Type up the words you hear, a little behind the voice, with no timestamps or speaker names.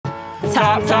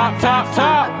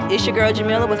Top. It's your girl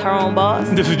Jamila with her own boss.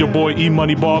 This is your boy E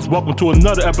Money Boss. Welcome to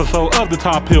another episode of the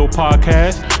Top Hill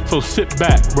Podcast. So sit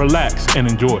back, relax, and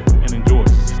enjoy.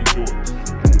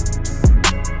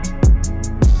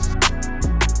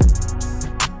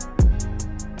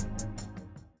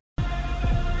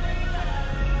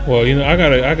 Well, you know, I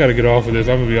gotta get off of this.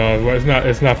 I'm gonna be honest.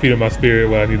 It's not feeding my spirit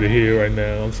what I need to hear right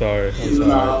now. I'm sorry. Somebody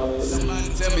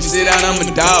tell me sit down, I'm a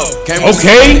dog.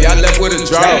 Okay. I left with a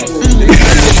draw. Yes,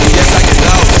 I get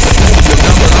loud. Your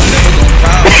number, I'm never gonna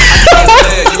call.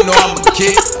 You know I'm a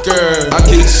kicker. I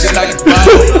kick shit like a ball.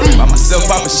 By myself,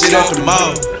 popping shit out the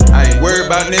mouth. I ain't worried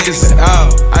about niggas at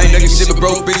all. I ain't niggas shit but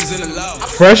broke bitches in the law.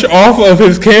 Fresh off of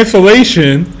his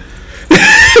cancellation.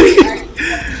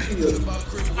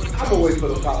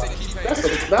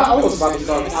 I was about to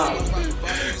start time.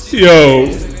 Yo,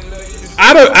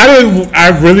 I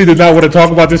really did not want to talk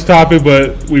about this topic,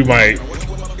 but we might.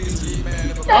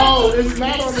 Oh, it's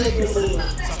not on there.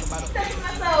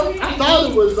 I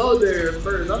thought it was on there at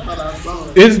first. I thought I saw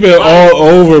it. It's been all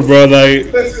over, bro.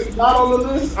 Like, Listen, not on the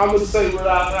list. I'm gonna say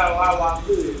without how I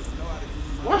could.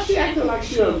 Why she acting like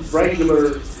she a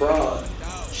regular fraud?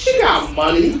 She got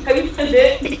money. Have you seen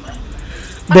it?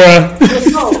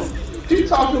 bruh. She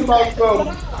talking about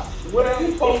where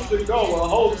you supposed to go, a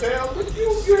hotel? But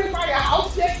you ain't buy a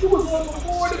house yet. You was one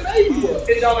before the baby was.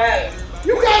 It don't matter.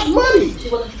 You got money. She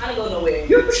wasn't trying to go nowhere.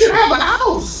 You should have a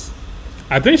house.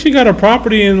 I think she got a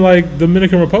property in like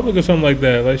Dominican Republic or something like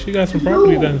that. Like she got some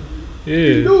property done. Yeah.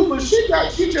 She do, but she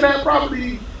should have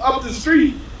property up the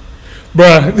street.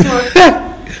 Bruh.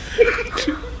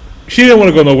 She didn't want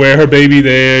to go nowhere. Her baby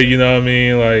there, you know what I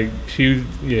mean? Like I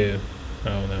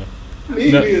don't know.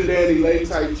 Need to be a daddy late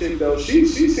type chick though. She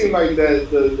seemed like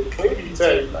the clingy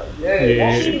type. Like,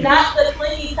 yeah. She's not the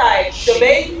clingy type. The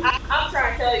baby, I'm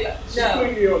trying to tell you, no.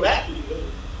 Clingy on that.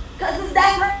 Cause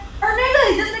that's her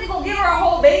nigga. This nigga gonna give her a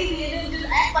whole baby and then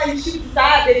just act like she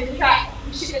decided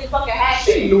she didn't fucking have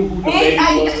She knew who the baby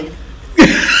was.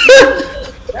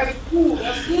 That's cool.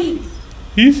 That's cool.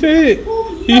 He said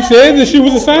that she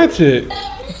was a side chick.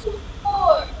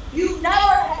 You never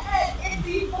had it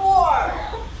before.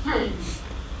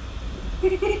 That's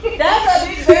a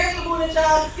big variable that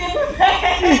y'all skipping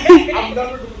back. I'm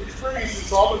never going to experience it,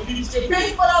 so I'm going to keep skipping.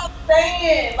 That's what I'm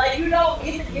saying. Like, you don't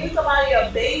get to give somebody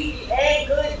a baby and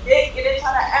good dick and then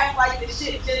try to act like the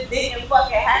shit just didn't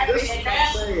fucking happen. And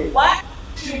that's why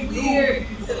you weird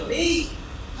to me.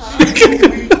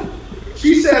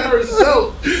 She said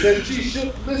herself that she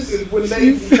should listen when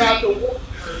they got to want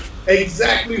her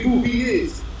exactly who he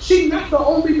is. She not the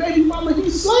only baby mama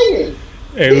he's slaying.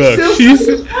 Hey, look,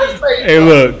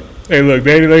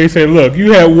 Daddy Lady said, look,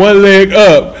 you had one leg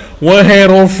up, one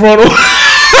hand on front.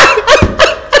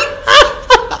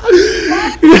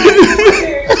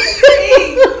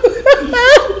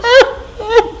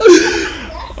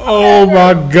 Oh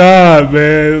my God,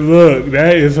 man. Look,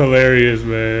 that is hilarious,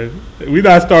 man. We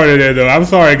not started there, though. I'm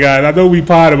sorry, guys. I know we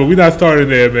potted, but we not started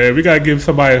there, man. We got to give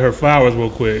somebody her flowers real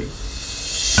quick.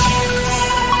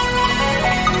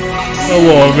 Come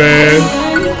on, man.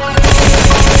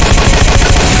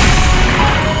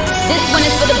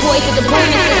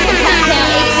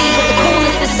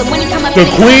 The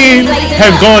queen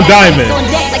has gone diamond. He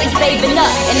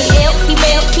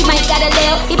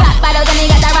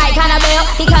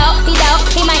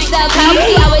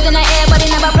always in the air, but he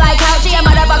never fly couch. He a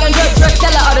motherfucking drip.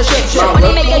 Tell her all the drip. When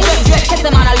he make a drip, kiss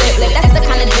him on a lip. That's the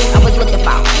kind of dude I was looking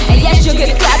for. And yes, you'll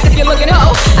get clapped if you're looking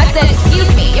ho. I said,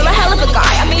 excuse me, you're a hell of a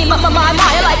guy. I mean, my,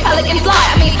 you're like pelican fly.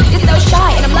 I mean, you're so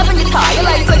shy, and I'm loving your tie. You're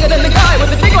like slicker than the guy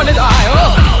with the thing on his eye.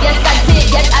 Oh. Yes, I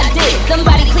did.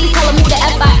 Somebody please tell him who the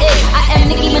F I is. I am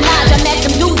Nicki Minaj. I'm that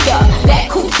Medusa, that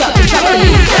Cooper, the trouble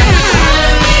user.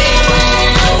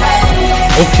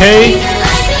 Okay.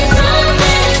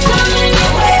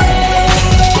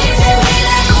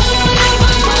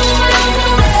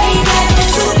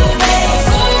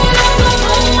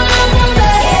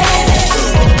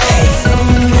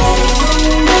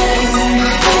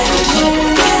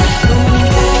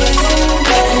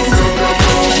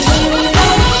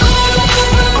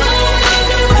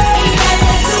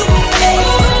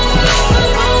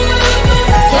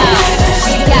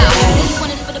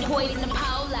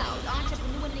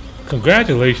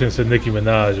 Congratulations to Nicki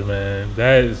Minaj, man.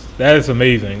 That is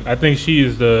amazing. I think she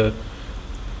is is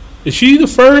she the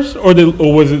first or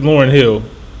was it Lauryn Hill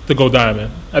to go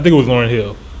diamond? I think it was Lauryn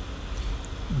Hill.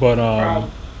 But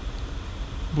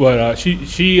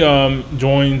she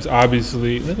joins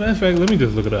obviously. Matter of fact, let me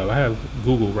just look it up. I have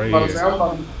Google right here.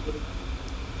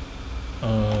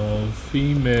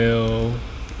 Female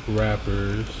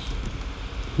rappers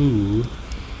who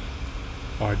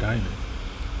are diamond.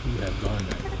 You have gone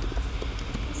diamond.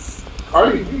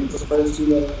 Cardi B was the first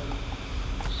to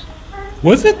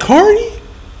Was it Cardi?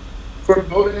 for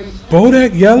Bodak.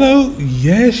 Bodak Yellow?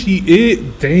 Yes, she is.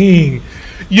 Dang.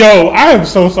 Yo, I am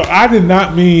so sorry. I did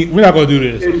not mean. We're not gonna do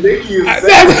this. And Nicki is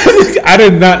I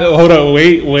did not. Hold on.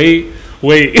 Wait.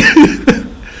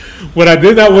 What I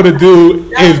did not want to do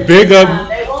is big up.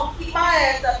 They won't keep my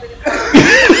ass up in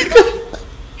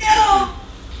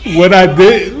the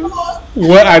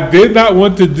What I did not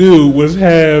want to do was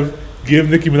give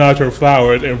Nicki Minaj her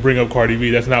flowers and bring up Cardi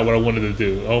B. That's not what I wanted to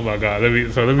do. Oh my God. Let me.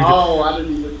 Oh, I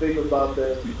didn't even think about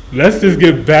that. Let's just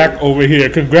get back over here.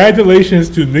 Congratulations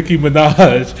to Nicki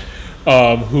Minaj,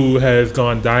 who has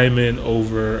gone diamond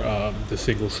over the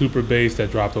single Super Bass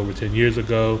that dropped over 10 years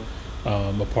ago.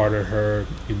 A part of her,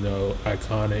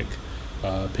 iconic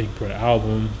Pink Print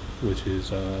album, which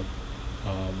is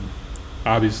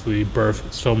obviously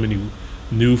birthed so many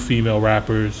new female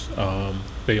rappers.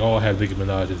 They all have Nicki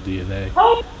Minaj's DNA.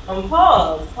 Pause.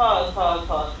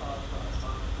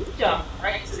 You jumped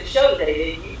right to the show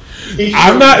today, didn't you?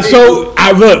 I'm not so.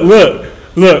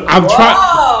 Look. I'm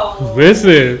trying.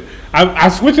 Listen, I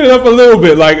switched it up a little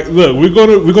bit. Like, look, we're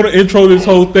gonna intro this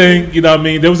whole thing. You know what I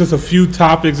mean? There was just a few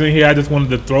topics in here I just wanted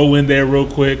to throw in there real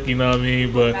quick. You know what I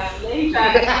mean? But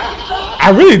I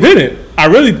really did it. I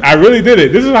really did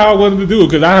it. This is how I wanted to do it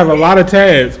because I have a lot of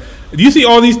tabs. Do you see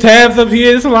all these tabs up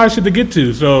here? There's a lot of shit to get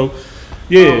to. So,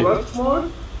 yeah. Rushmore?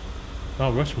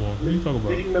 Mount Rushmore. What are you talking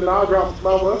about? Nicki Minaj dropped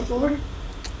Mount Rushmore?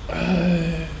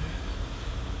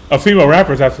 A female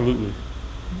rapper, absolutely.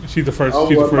 She's the first.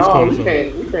 She's the first cornerstone.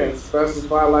 We can't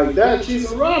specify like that.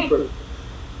 She's a rapper.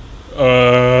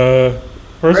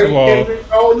 First of all, Kendrick,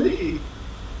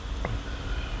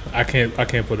 I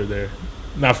can't put her there.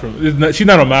 She's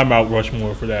not on my Mount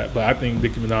Rushmore for that. But I think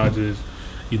Nicki Minaj is,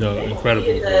 incredible.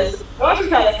 Roger's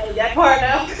kind of edited that part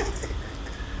now.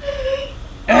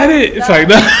 Edit. It's like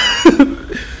nah.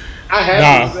 I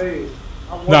have to say.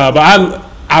 But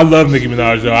I love Nicki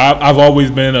Minaj though. I've always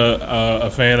been a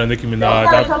fan of Nicki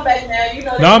Minaj. Come back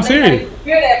now. No, I'm serious.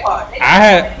 Hear that part.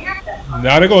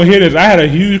 Now they're gonna hear this. I had a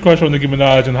huge crush on Nicki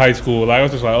Minaj in high school. Like I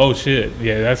was just like, oh shit,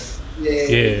 yeah, that's yeah.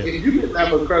 If you didn't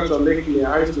have a crush on Nicki in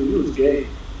high school, you was gay.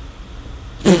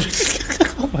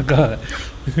 Oh my God,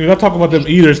 we're not talking about them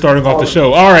either. Starting off the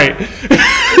show. All right.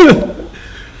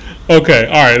 Okay.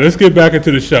 All right. Let's get back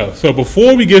into the show. So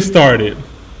before we get started.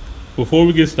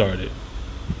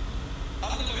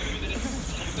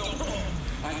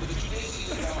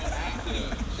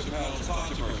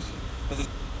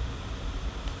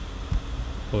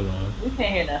 Hold on. We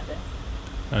can't hear nothing.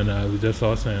 I know. We just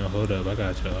all saying, hold up. I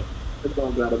got y'all. It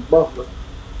don't got a buffer.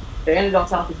 The end don't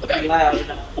sound too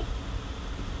loud.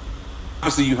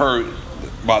 Obviously, you heard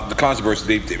about the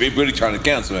controversy. They really trying to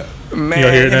cancel that. Man,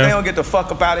 if they don't get the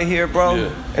fuck up out of here,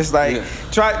 bro, it's like,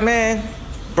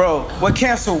 bro, what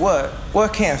cancel what?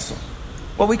 What cancel?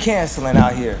 What we canceling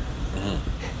out here?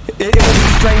 It was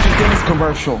a Stranger Things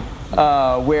commercial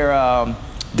where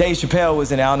Dave Chappelle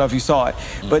was in it. I don't know if you saw it,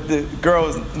 but the girl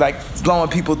was like blowing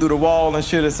people through the wall and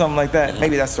shit or something like that.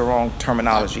 Maybe that's the wrong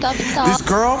terminology. This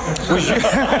girl was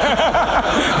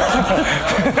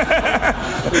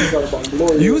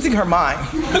using her mind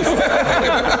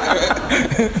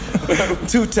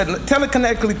to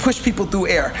telekinetically push people through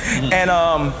air. And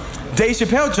Dave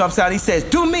Chappelle jumps out. He says,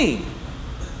 "Do me.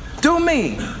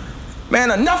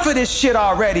 Man, enough of this shit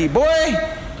already,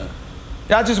 boy.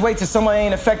 Y'all just wait till someone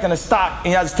ain't affecting the stock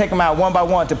and y'all just take them out one by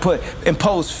one to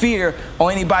impose fear on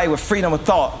anybody with freedom of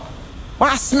thought. When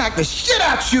I smack the shit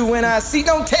out you when I see,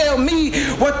 don't tell me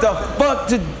what the fuck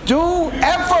to do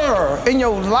ever in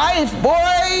your life,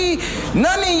 boy.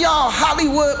 None of y'all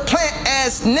Hollywood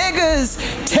plant-ass niggas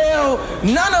tell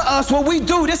none of us what we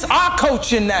do. This our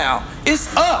culture now.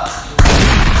 It's up.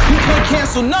 You can't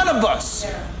cancel none of us.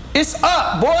 It's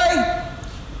up, boy.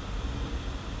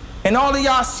 And all of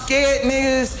y'all scared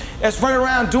niggas that's running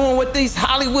around doing what these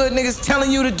Hollywood niggas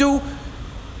telling you to do,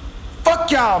 fuck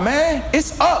y'all, man.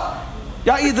 It's up.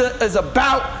 Y'all either is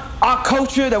about our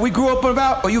culture that we grew up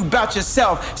about, or you about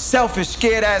yourself, selfish,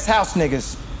 scared-ass house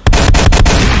niggas. So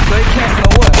they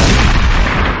canceling what?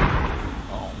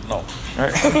 Oh, no. All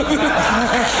right.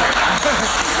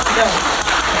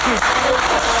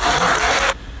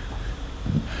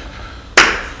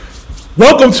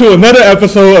 Welcome to another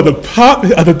episode of the Top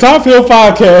Hill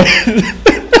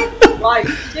Podcast. Like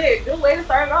shit, good way to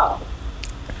start it off.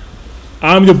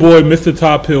 I'm your boy, Mr.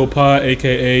 Top Hill Pod,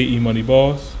 aka E Money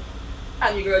Boss.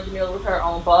 I'm your girl Jamila with her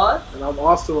own boss. And I'm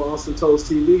also on Austin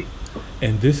Toast TV.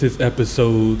 And this is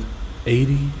episode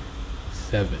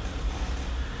 87.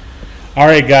 All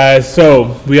right, guys.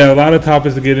 So we have a lot of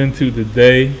topics to get into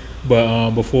today,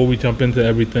 but before we jump into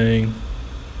everything,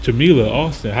 Jamila,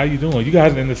 Austin, how you doing? You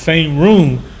guys are in the same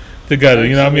room together.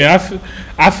 You know what I mean?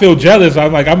 I feel jealous.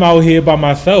 I'm like, I'm out here by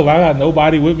myself. I got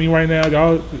nobody with me right now,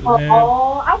 y'all. Man.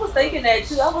 Oh, I was thinking that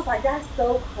too. I was like, that's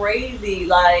so crazy.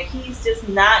 Like, he's just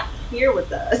not here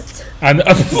with us. I know.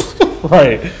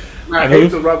 Right. I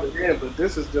hate to rub it in, but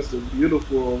this is just a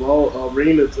beautiful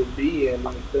arena to be in.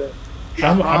 Like that.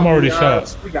 I'm already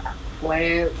shocked. We got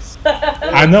plants.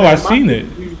 I know. I've seen it.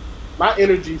 My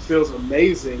energy feels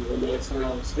amazing in this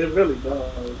house. It really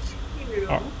does.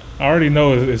 I already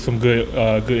know it's some good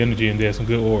energy in there, some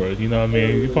good aura. You know what I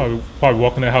mean? You probably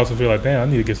walk in that house and feel like, damn,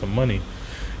 I need to get some money.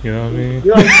 You know what I mean? You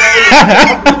know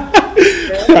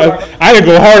what I didn't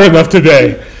go hard enough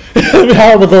today.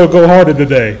 How am I going to go harder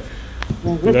today?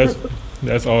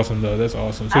 That's awesome, though. That's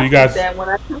awesome. So you guys.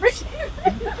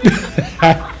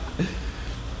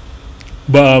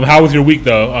 But how was your week,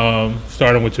 though?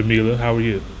 Starting with Jamila, how were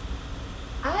you?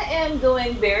 I am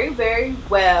doing very, very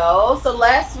well. So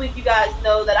last week, you guys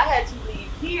know that I had to leave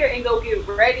here and go get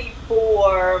ready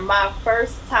for my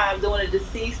first time doing a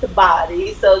deceased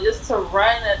body. So just to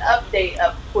run an update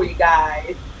up for you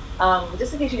guys,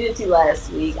 just in case you didn't see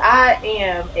last week, I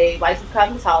am a licensed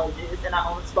cosmetologist and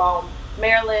I own a spa in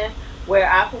Maryland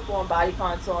where I perform body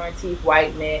contouring, teeth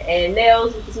whitening, and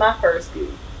nails, which is my first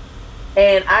group.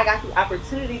 And I got the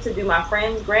opportunity to do my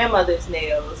friend's grandmother's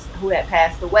nails who had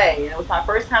passed away. And it was my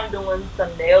first time doing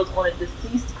some nails on a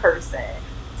deceased person.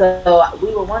 So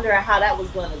we were wondering how that was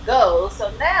going to go.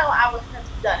 So now I was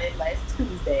done it last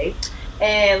Tuesday.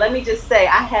 And let me just say,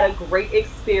 I had a great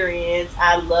experience.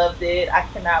 I loved it. I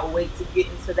cannot wait to get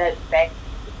into that back.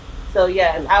 So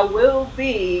yes, I will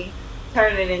be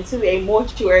turning into a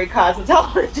mortuary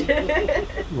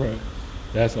cosmetologist. Right.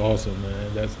 That's awesome,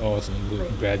 man. That's awesome.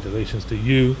 Congratulations to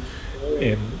you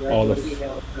and all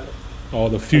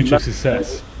the future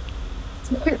success.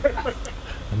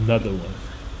 Another one.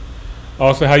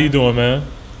 Austin, how you doing, man?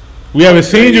 We haven't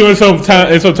seen you in some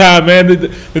time, man. The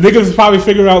niggas is probably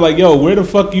figuring out like, yo, where the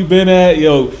fuck you been at?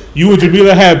 Yo, you and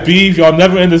Jamila have beef. Y'all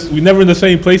never in the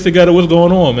same place together. What's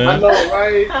going on, man? I know,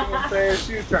 right? You know what I'm saying?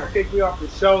 She was trying to kick me off the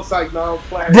show. It's like, no, I'm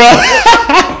playing.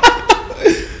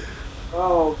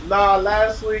 Oh, nah,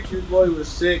 last week your boy was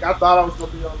sick. I thought I was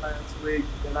going to be on last week,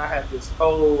 and I had this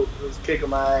cold. It was kicking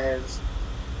my ass.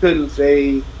 Couldn't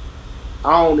fade.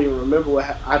 I don't even remember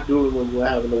I do remember what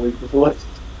happened the week before.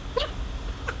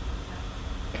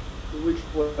 The week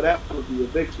before that would be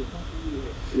eviction.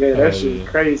 Yeah, that shit is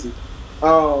crazy.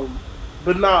 But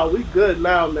nah, we good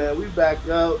now, man. We back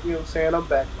up. You know what I'm saying? I'm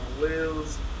back on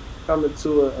wheels. Coming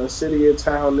to a city or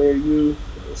town near you. You know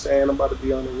what I'm saying? I'm about to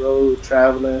be on the road,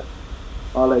 traveling.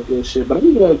 All that good shit. But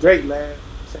I'm doing great, man.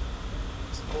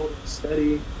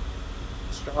 Steady,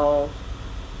 strong.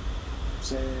 I'm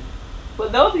saying. For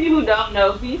those of you who don't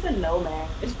know, he's a nomad.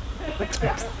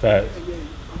 Facts.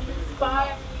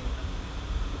 Inspiring.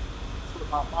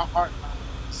 My heart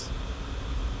lies.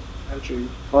 Country,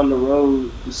 on the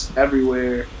road, just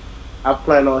everywhere. I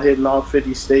plan on hitting all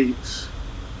 50 states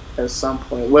at some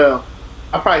point. Well,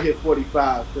 I probably hit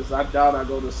 45 because I doubt I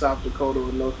go to South Dakota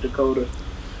or North Dakota.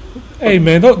 Hey,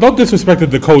 man, don't disrespect the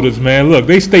Dakotas, man. Look,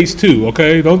 they states too,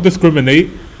 okay? Don't discriminate.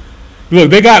 Look,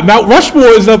 they got Mount Rushmore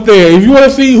is up there. If you want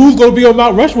to see who's going to be on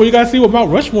Mount Rushmore, you got to see what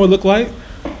Mount Rushmore look like.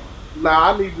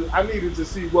 Nah, I needed to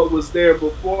see what was there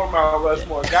before Mount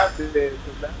Rushmore got there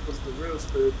because that was the real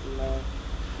spiritual line.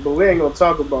 But we ain't going to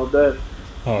talk about that.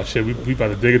 Oh, shit, we about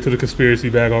to dig into the conspiracy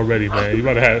bag already, man. You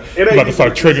about to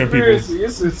start triggering people.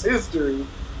 It's just history.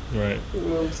 Right. You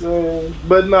know what I'm saying?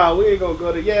 But nah, we ain't gonna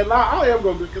go there. Yeah, nah, I am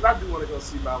gonna go because I do want to go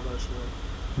see Mount Rushmore.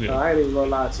 Yeah. I ain't even gonna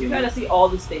lie to you. You gotta see all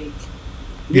the states.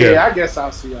 Yeah, I guess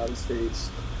I'll see all the states,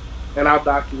 and I'll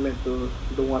document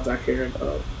the ones I care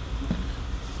about.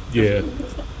 Yeah,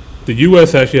 the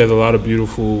U.S. actually has a lot of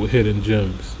beautiful hidden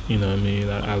gems. You know what I mean?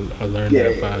 I learned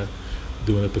that by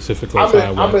doing the Pacific Coast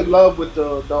Highway. I'm in love with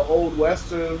the old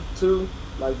Western too.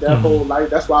 Like that whole life.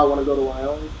 That's why I want to go to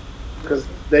Wyoming. Because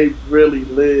they really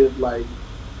live like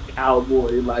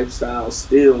cowboy lifestyle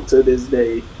still to this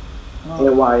day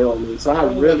in Wyoming. So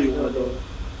I really want to go.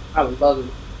 I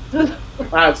love it.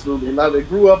 I absolutely love it.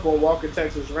 Grew up on Walker,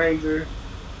 Texas Ranger,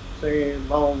 saying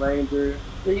Lone Ranger.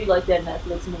 So you like that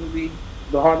Netflix movie?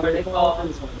 The Hard Day Fall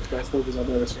is one of the best movies I've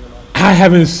ever seen. I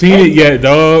haven't seen it yet,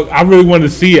 dog. I really want to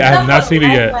see it. I have not seen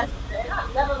it yet.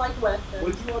 I never liked Western.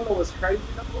 What you want to know what's crazy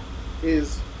though?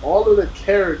 Is all of the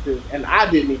characters, and I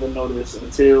didn't even know this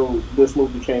until this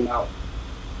movie came out.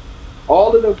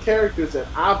 All of the characters that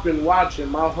I've been watching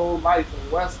my whole life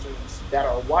in Westerns that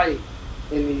are white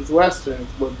in these Westerns,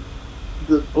 but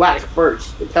the black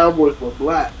first. The Cowboys were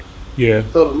black. Yeah.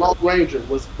 So the Lone Ranger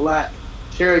was black.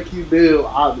 Cherokee Bill,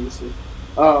 obviously.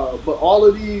 But all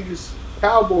of these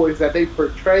cowboys that they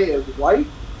portray as white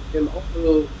in all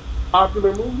the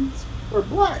popular movies were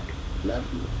black.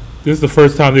 This is the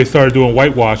first time they started doing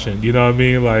whitewashing. You know what I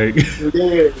mean? Like,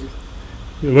 Yeah.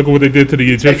 look at what they did to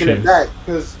the Taking it Egyptians. back,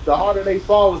 because The Harder They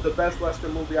Fall was the best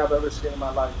Western movie I've ever seen in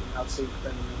my life, and I've seen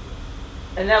it.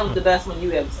 And that was the best one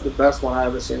you ever The seen. best one I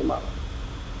ever seen in my life.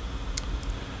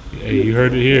 Yeah, you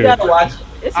heard it You here. gotta watch it.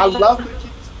 It's I good. love the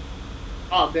kids.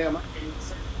 Oh damn! I can't even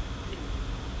say.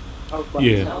 I was about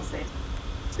Yeah. to Don't say it.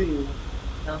 see.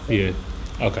 Don't say it.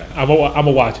 Yeah. Okay. I'm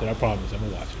gonna watch it. I promise. I'm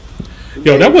gonna watch it.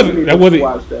 Yo, that wasn't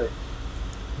Watch that.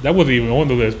 that wasn't even on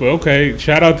the list, but okay.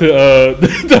 Shout out to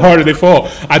The Harder They Fall.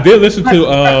 I did listen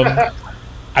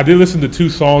to 2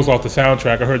 songs off the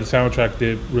soundtrack. I heard the soundtrack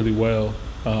did really well,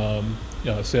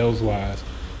 sales wise.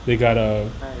 They got a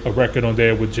record on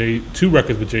there with 2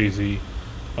 records with Jay-Z,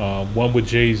 one with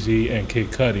Jay-Z and Kid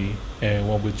Cudi, and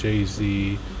one with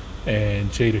Jay-Z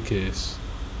and Jadakiss,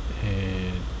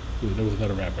 and there was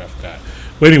another rapper I forgot.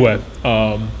 But anyway,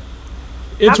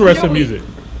 interesting your music.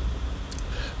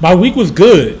 My week was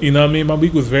good. You know what I mean? My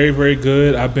week was very, very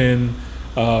good. I've been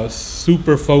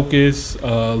super focused,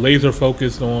 laser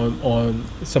focused on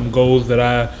some goals that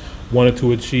I wanted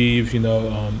to achieve. You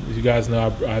know, as you guys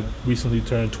know, I recently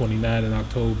turned 29 in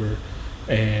October,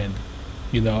 and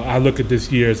you know, I look at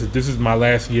this year as this is my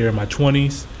last year in my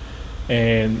 20s,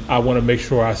 and I want to make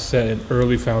sure I set an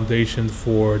early foundation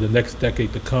for the next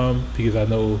decade to come, because I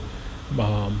know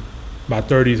my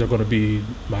 30s are going to be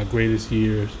my greatest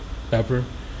years ever.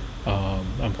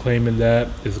 I'm claiming that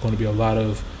there's going to be a lot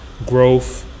of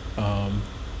growth,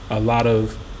 a lot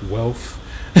of wealth,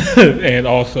 and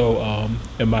also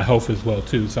in my health as well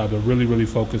too. So I've been really, really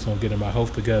focused on getting my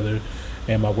health together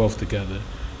and my wealth together.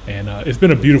 And it's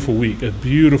been a beautiful week, a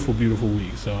beautiful, beautiful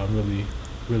week. So I'm really,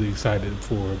 really excited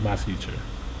for my future.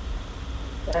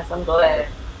 Yes, I'm glad.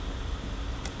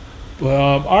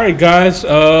 Well, all right, guys,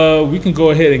 we can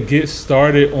go ahead and get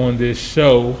started on this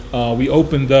show. We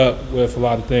opened up with a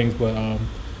lot of things, but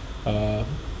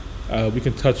we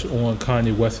can touch on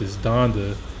Kanye West's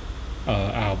Donda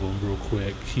album real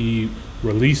quick. He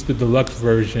released the deluxe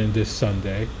version this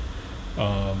Sunday.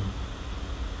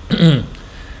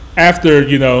 After,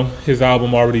 you know, his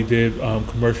album already did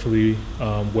commercially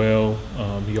well.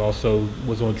 He also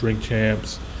was on Drink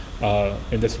Champs,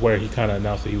 and that's where he kind of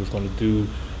announced that he was going to do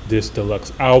this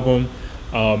deluxe album.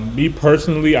 Me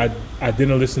personally, I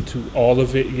didn't listen to all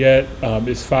of it yet.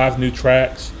 It's 5 new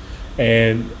tracks,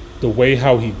 and the way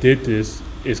how he did this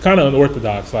is kind of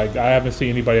unorthodox. Like, I haven't seen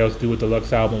anybody else do a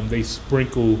deluxe album. They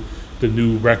sprinkle the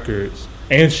new records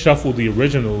and shuffle the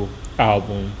original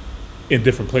album in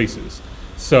different places.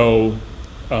 So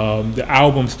the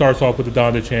album starts off with the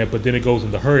Donda chant, but then it goes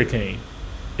into Hurricane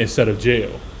instead of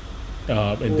Jail,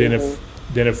 and then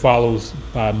it follows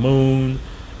by Moon,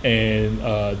 and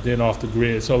then Off the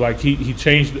Grid. So like he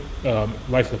changed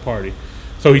Life of the Party.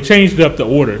 So he changed up the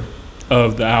order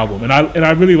of the album, and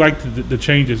I really liked the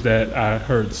changes that I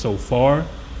heard so far.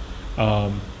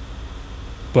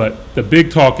 But the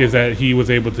big talk is that he was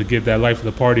able to get that Life of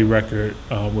the Party record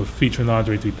with featuring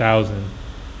Andre 3000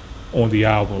 on the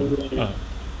album.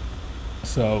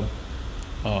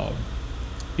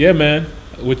 Yeah, man.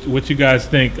 What you guys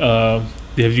think?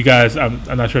 Have you guys? I'm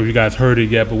not sure if you guys heard it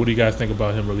yet, but what do you guys think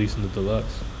about him releasing the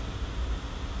deluxe?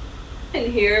 I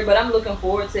didn't hear it, but I'm looking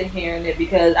forward to hearing it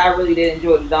because I really did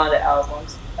enjoy the Donda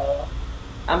albums.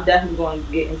 I'm definitely going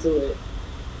to get into it.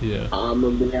 Yeah. I'm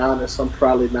gonna be honest. I'm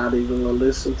probably not even gonna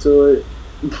listen to it,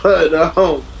 but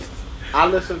I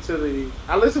listened to the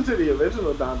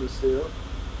original Donda still,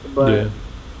 but Yeah.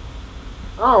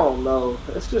 I don't know.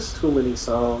 It's just too many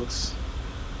songs.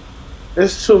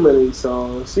 It's too many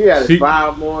songs. He had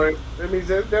 5 more. That means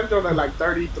they're doing it like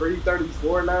 33,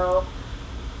 34 now.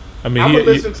 I mean, I'm gonna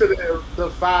listen to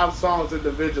the 5 songs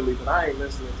individually, but I ain't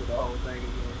listening to the whole thing again.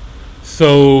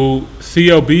 So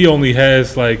CLB only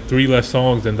has like 3 less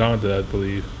songs than Donda, I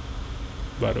believe.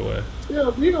 By the way. Yeah,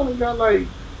 we only got like.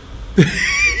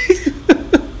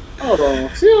 Hold on.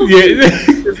 CLB Yeah.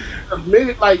 is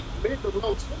mid to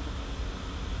low 20.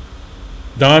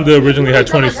 Donda originally had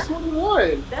 20.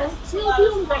 21. That's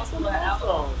CLB only got 21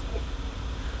 songs.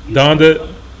 Donda.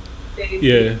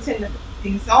 Yeah. 10 to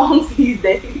 15 songs these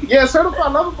days. Yeah,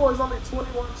 Certified Lover Boy is only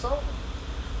 21 songs.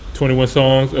 21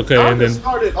 songs. Okay, Donda and then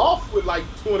started off with like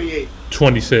 28.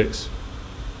 26.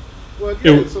 Well,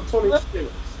 yeah, so 26.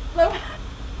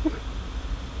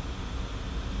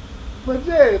 But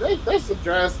yeah, that's a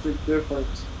drastic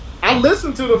difference. I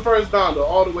listened to the first Donda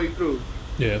all the way through.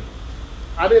 Yeah.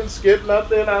 I didn't skip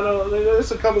nothing. I know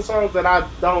there's a couple songs that I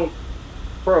don't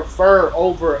prefer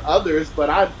over others,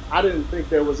 but I didn't think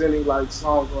there was any like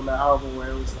songs on the album where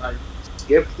it was like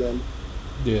skip them.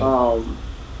 Yeah.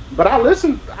 But I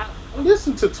listened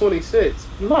to 26.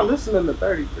 I'm not listening to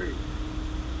 33.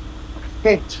 I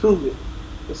can't do it.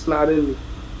 It's not in me.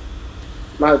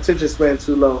 My attention span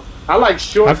too low. I like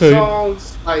short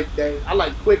songs, like that. I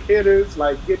like quick hitters,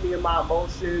 like get me in my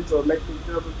emotions or make me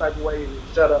feel the type of way and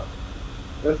shut up.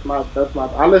 That's my.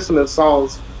 I listen to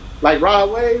songs like Rod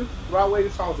Wave. Rod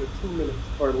Wave songs are 2 minutes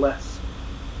or less.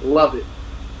 Love it.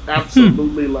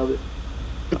 Absolutely love it.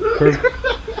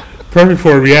 Perfect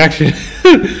for a reaction.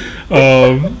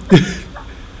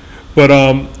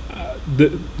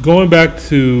 Going back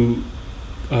to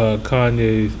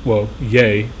Kanye's,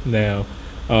 Ye now,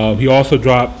 he also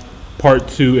dropped part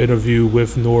 2 interview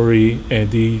with Nori and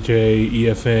DJ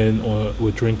EFN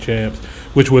with Drink Champs,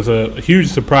 which was a huge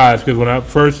surprise because when I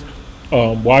first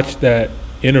watched that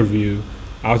interview,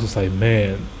 I was just like,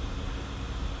 man,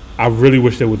 I really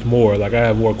wish there was more. Like, I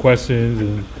had more questions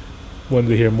and wanted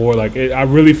to hear more. Like, I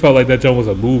really felt like that joint was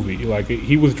a movie. Like,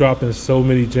 he was dropping so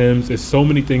many gems. There's so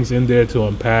many things in there to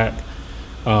unpack.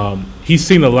 He's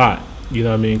seen a lot. You know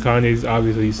what I mean? Kanye's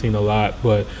obviously seen a lot,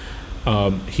 but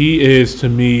he is, to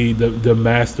me, the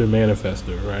master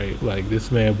manifester, right? Like,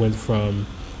 this man went from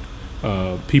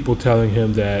people telling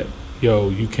him that, yo,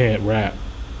 you can't rap,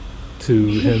 to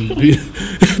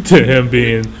him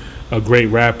being a great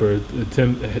rapper.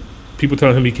 People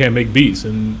telling him he can't make beats,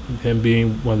 and him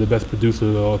being one of the best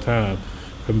producers of all time.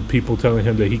 From people telling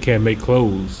him that he can't make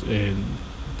clothes and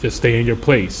just stay in your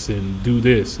place and do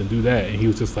this and do that, and he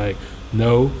was just like,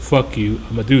 no, fuck you,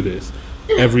 I'm gonna do this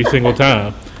every single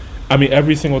time. I mean,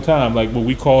 every single time. Like, when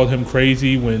we called him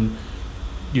crazy when,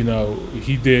 you know,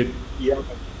 he did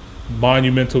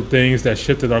monumental things that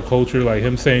shifted our culture, like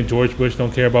him saying George Bush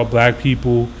don't care about black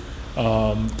people,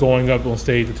 going up on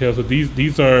stage to tell. So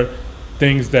these are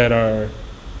things that are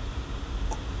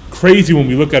crazy when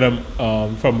we look at him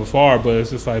from afar, but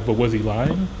it's just like, but was he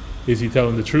lying? Is he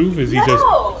telling the truth? Is he just...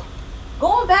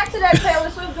 Going back to that Taylor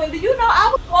Swift joint, do you know I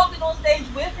was walking on stage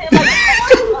with him? Like,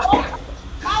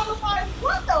 I was like,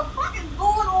 what the fuck is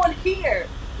going on here?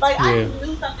 Like, I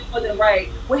knew something wasn't right.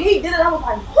 When he did it, I was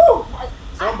like, whoo! Like,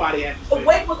 somebody had to the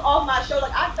weight was off my shoulder.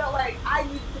 Like, I felt like I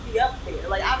needed to be up there.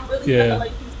 Like, I really felt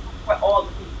like he's for all the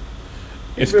people.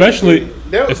 Especially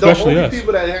the only us.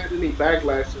 People that had any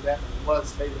backlash to that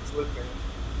was Taylor Swift fans.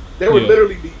 They were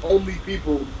literally the only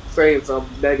people saying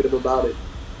something negative about it.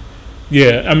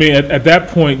 Yeah, I mean, at that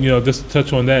point, you know, just to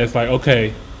touch on that, it's like,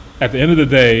 okay, at the end of the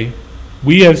day,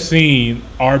 we have seen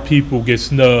our people get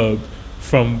snubbed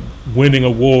from winning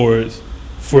awards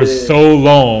for so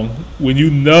long. When you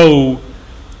know,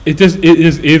 it just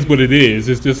is what it is.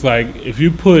 It's just like, if you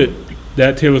put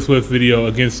that Taylor Swift video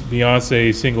against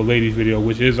Beyonce's Single Ladies video,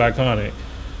 which is iconic,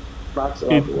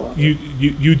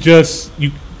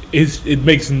 it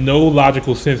makes no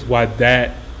logical sense why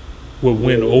that would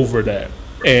win over that.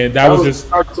 And that was just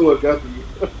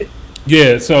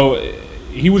yeah. So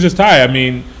he was just tired. I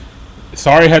mean,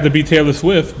 sorry, it had to be Taylor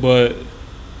Swift, but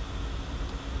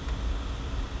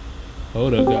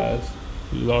hold up, guys,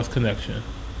 we lost connection.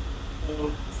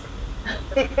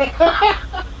 That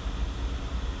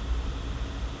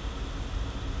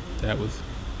was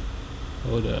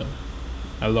hold up.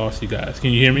 I lost you guys.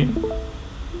 Can you hear me?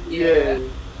 Yeah.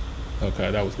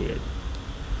 Okay, that was weird.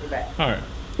 All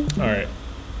right.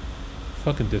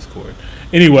 Fucking Discord.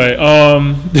 Anyway,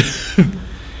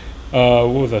 what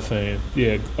was I saying?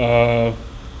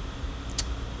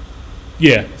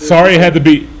 Sorry, it had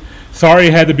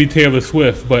to be Taylor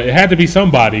Swift, but it had to be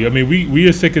somebody. I mean, we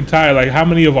are sick and tired. Like, how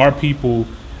many of our people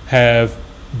have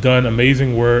done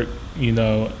amazing work, you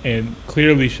know, and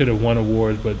clearly should have won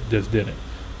awards, but just didn't.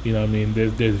 You know what I mean?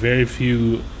 There's very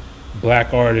few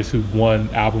black artists who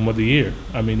won Album of the Year.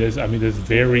 There's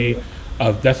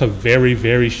that's a very,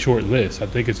 very short list. I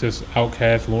think it's just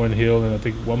Outkast, Lauryn Hill, and I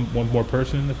think one more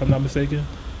person, if I'm not mistaken.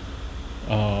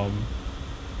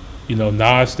 You know,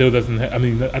 Nas still doesn't I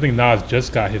think Nas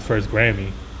just got his first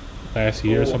Grammy last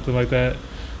year or something like that.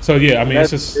 So yeah, I mean,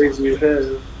 it's just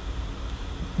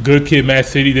Good Kid, Mad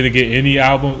City didn't get any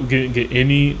album, get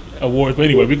any awards. But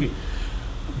anyway, we can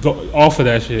go off of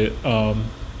that shit.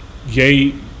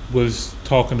 Ye was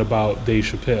talking about Dave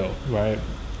Chappelle, right?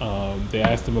 They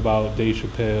asked him about Dave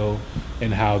Chappelle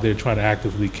and how they're trying to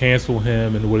actively cancel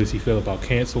him, and what does he feel about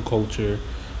cancel culture.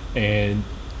 And,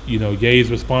 you know,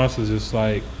 Ye's response was just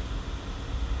like,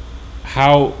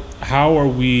 why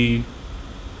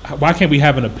can't we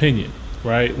have an opinion,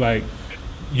 right? Like,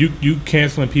 you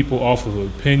canceling people off of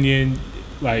opinion,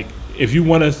 like, if you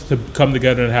want us to come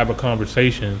together and have a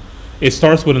conversation, it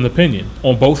starts with an opinion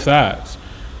on both sides.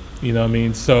 You know what I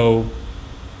mean? So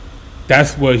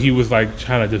that's what he was like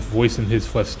trying to just voicing his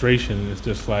frustration. It's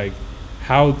just like,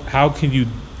 how can you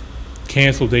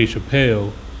cancel Dave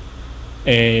Chappelle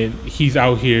and he's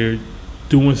out here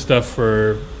doing stuff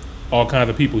for all kinds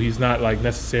of people? He's not like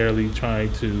necessarily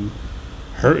trying to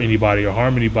hurt anybody or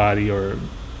harm anybody, or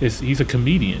he's a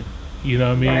comedian. You know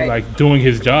what I mean? Right. Like doing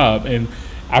his job. And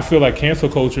I feel like cancel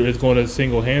culture is going to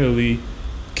single-handedly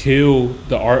kill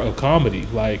the art of comedy.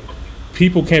 Like,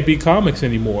 people can't be comics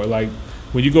anymore. Like,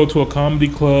 when you go to a comedy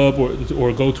club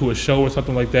or go to a show or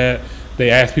something like that,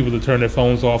 they ask people to turn their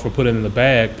phones off or put it in the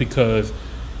bag, because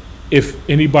if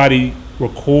anybody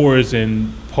records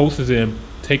and posts it and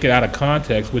take it out of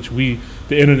context, which the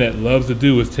internet loves to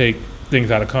do, is take things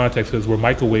out of context, because we're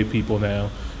microwave people now.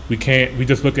 We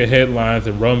just look at headlines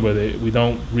and run with it. We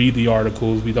don't read the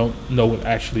articles. We don't know what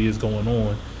actually is going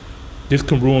on. This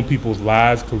can ruin people's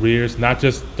lives, careers, not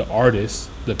just the artists,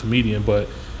 the comedian, but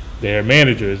their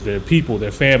managers, their people,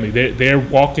 their family. They're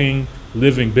walking,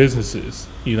 living businesses.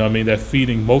 You know what I mean? They're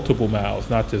feeding multiple mouths,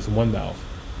 not just one mouth.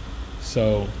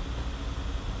 So,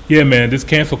 yeah, man, this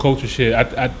cancel culture shit,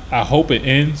 I hope it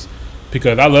ends,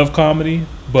 because I love comedy,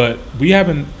 but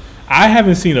I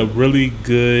haven't seen a really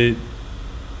good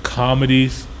comedy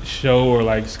show or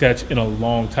like sketch in a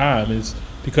long time. It's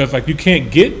because like you can't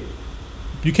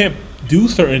do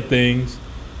certain things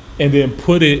and then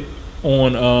put it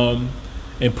on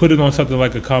something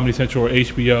like a Comedy Central or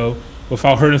HBO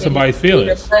without hurting somebody's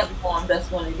feelings. The platform that's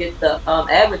going to get the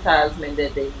advertisement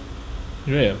that they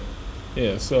need.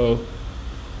 Yeah. So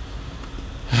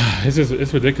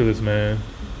it's ridiculous, man.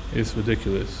 It's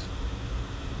ridiculous.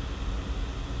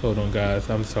 Hold on, guys.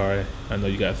 I'm sorry. I know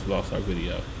you guys lost our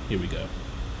video. Here we go.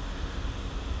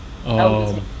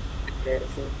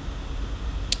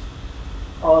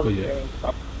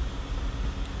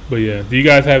 But yeah. Do you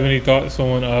guys have any thoughts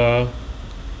on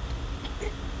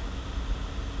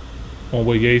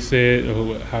what Ye said,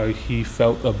 or how he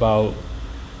felt about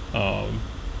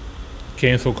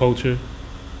cancel culture?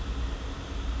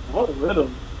 I was with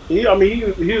him. He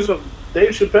was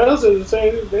Dave Chappelle said the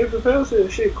same. Dave Chappelle said,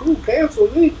 "Shit, cool, cancel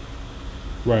me."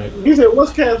 Right. He said,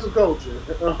 "What's cancel culture?"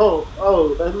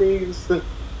 Oh, that means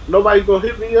nobody gonna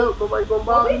hit me up. Nobody gonna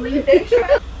bother me. He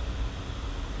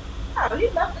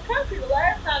left the country the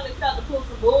last time they tried to pull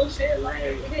some bullshit. Like,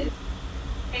 it didn't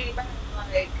came back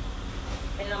like,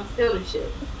 and I'm still the shit.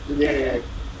 Yeah.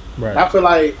 Right. I feel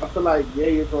like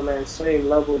Ye is on that same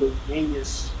level of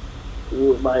genius.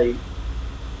 Like,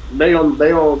 they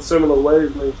on similar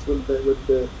wavelengths with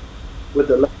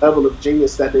the level of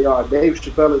genius that they are. Dave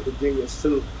Chappelle is a genius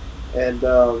too, and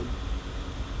I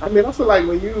feel like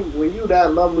when you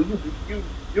that level,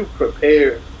 you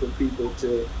prepare for people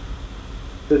to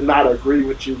not agree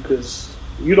with you, because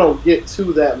you don't get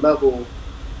to that level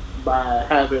by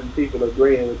having people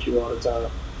agreeing with you all the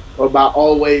time, or by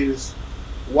always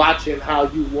watching how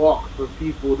you walk for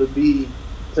people to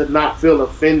not feel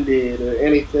offended or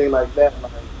anything like that.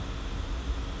 Like,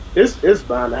 it's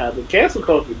bound to happen. Cancel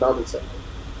culture doesn't say.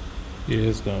 Yeah,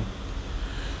 it's done.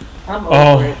 I'm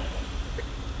over it.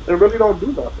 They really don't do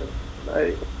nothing.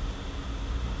 Like,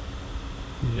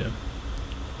 yeah.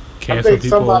 I think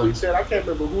somebody said, I can't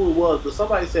remember who it was, but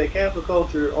somebody said cancel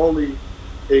culture only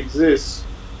exists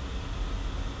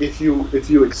if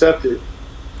you accept it,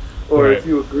 or right. if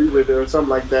you agree with it, or something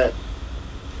like that.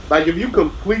 Like, if you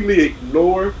completely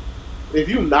ignore, if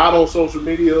you're not on social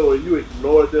media, or you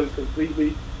ignore them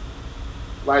completely,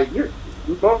 like, you're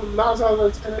 9 times out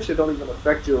of 10, that shit don't even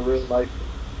affect you in real life.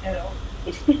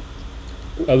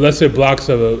 Unless it blocks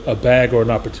a bag or an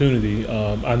opportunity.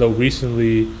 I know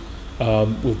recently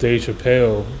with Dave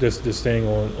Chappelle, this thing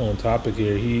on topic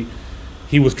here, he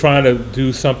was trying to do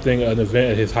an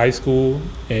event at his high school,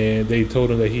 and they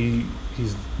told him that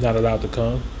he's not allowed to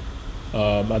come.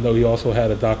 I know he also had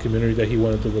a documentary that he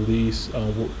wanted to release,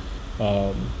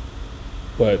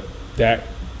 but that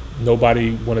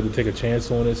nobody wanted to take a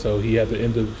chance on it, so he had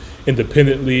to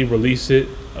independently release it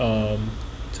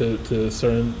to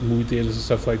certain movie theaters and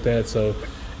stuff like that. So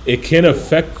it can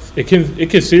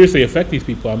seriously affect these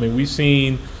people. I mean, we've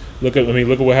seen. Look at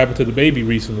what happened to the baby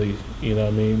recently. You know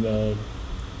what I mean?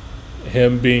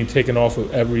 Him being taken off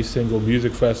of every single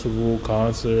music festival,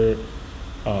 concert.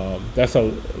 That's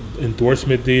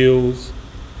endorsement deals.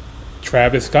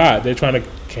 Travis Scott, they're trying to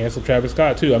cancel Travis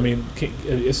Scott too. I mean,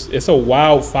 it's a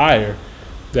wildfire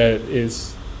that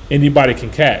anybody can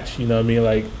catch. You know what I mean?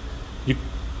 Like,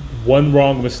 one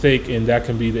wrong mistake and that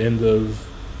can be the end of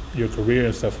your career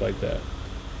and stuff like that.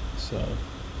 So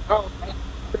I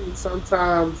think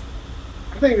sometimes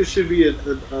I think there should be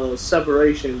a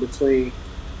separation between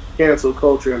cancel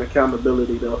culture and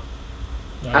accountability, though.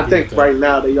 I think right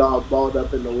now they all balled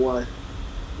up into one.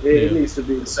 It needs to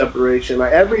be a separation.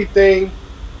 Like everything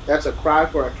that's a cry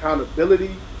for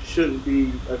accountability shouldn't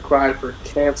be a cry for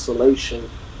cancellation.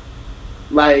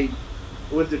 Like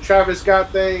with the Travis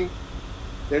Scott thing,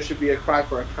 there should be a cry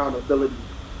for accountability,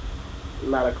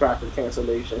 not a cry for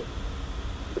cancellation.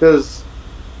 Because,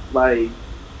 like,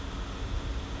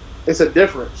 it's a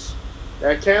difference.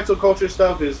 That cancel culture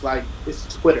stuff is like, it's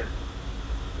Twitter.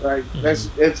 Right?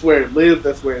 That's where it lives,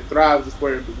 that's where it thrives, that's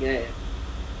where it began.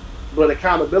 But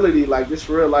accountability, like this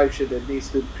real life shit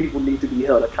that people need to be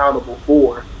held accountable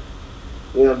for.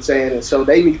 You know what I'm saying? And so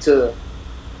they need to,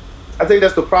 I think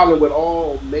that's the problem with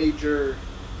all major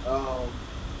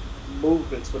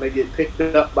movements when they get picked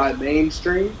up by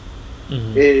mainstream,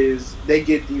 is they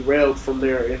get derailed from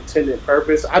their intended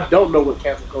purpose. I don't know what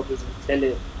cancel culture's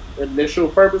intended initial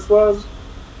purpose was,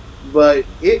 but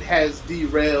it has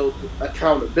derailed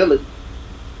accountability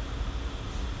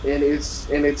and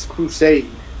its crusade.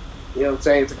 You know what I'm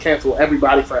saying? To cancel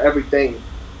everybody for everything.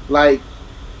 Like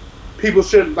people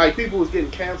was getting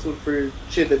canceled for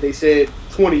shit that they said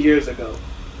 20 years ago,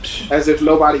 as if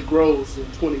nobody grows in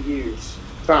 20 years.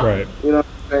 Time. Right. You know what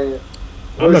I'm saying?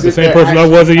 I'm not the same person I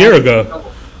was a year ago.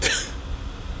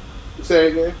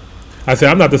 Say again? I said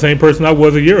I'm not the same person I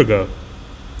was a year ago.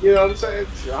 You know what I'm saying?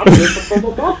 I'm different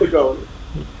from a month ago.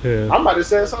 Yeah. I might have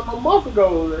said something a month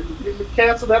ago that get me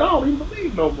canceled that I don't even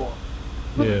believe no more.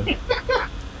 Yeah.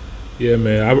 Yeah,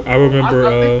 man. I remember.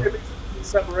 I think there needs to be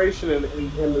separation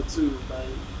in the two,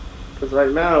 because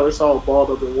right now it's all balled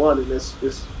up in one, and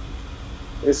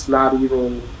it's not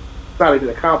even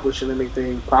accomplishing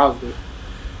anything positive.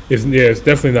 It's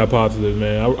definitely not positive,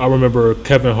 man. I remember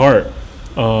Kevin Hart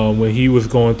when he was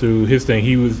going through his thing.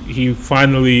 He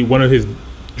finally, one of his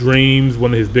dreams,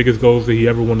 one of his biggest goals that he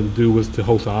ever wanted to do was to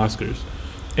host the Oscars,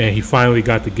 and he finally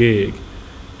got the gig.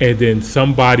 And then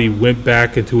somebody went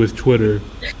back into his Twitter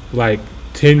like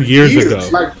 10 years ago.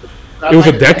 It was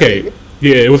a decade.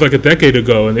 Yeah, it was like a decade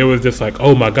ago, and it was just like,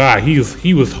 oh my God, he was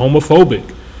homophobic,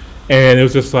 and it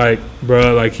was just like,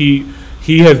 bruh, like he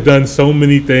has done so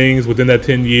many things within that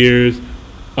 10 years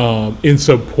in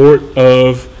support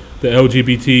of the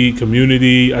LGBT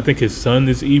community. I think his son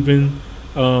is even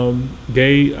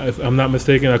gay, if I'm not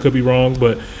mistaken. I could be wrong,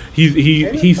 but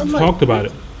he's talked about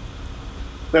it.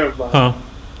 Never mind. Huh?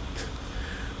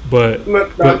 But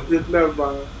never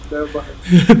mind. I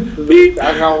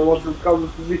don't want them coming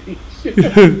for me.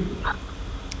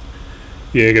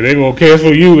 Yeah, cause they gonna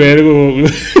cancel you,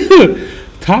 man.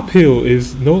 Top Hill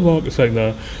is no longer. It's like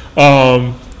no.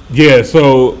 Yeah,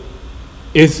 so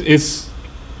it's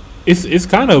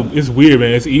kind of, it's weird,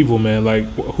 man. It's evil, man. Like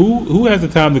who has the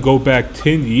time to go back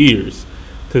 10 years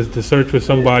to search for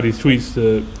somebody's tweets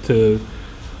to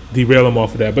derail them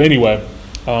off of that? But anyway,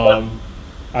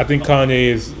 I think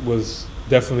Kanye was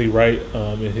definitely right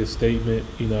in his statement.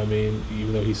 You know what I mean?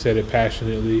 Even though he said it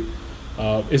passionately.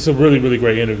 It's a really, really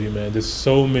great interview, man. There's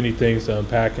so many things to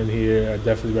unpack in here. I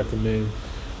definitely recommend,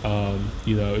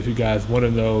 if you guys want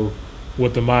to know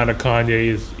what the mind of Kanye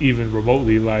is even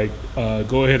remotely like,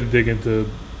 go ahead and dig into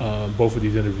both of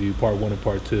these interviews, part 1 and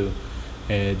part 2,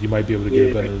 and you might be able to get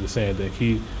a better understanding.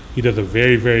 He does a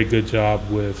very, very good job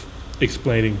with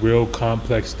explaining real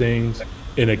complex things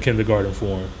in a kindergarten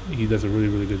form. He does a really,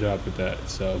 really good job with that.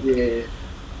 So yeah.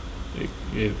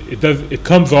 It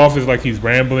comes off as like he's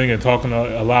rambling and talking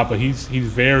a lot, but he's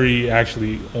very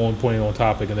actually on point, on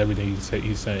topic, and everything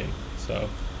he's saying. So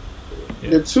yeah.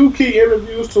 The two key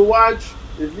interviews to watch,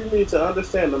 if you need to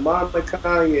understand the mind of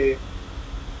Kanye,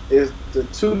 is the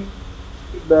two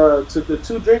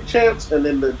Drink Champs and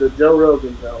then the Joe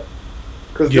Rogan show.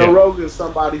 Because Joe Rogan is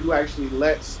somebody who actually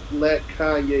let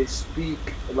Kanye speak.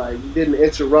 Like, he didn't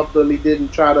interrupt him. He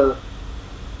didn't try to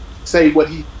say what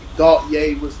he thought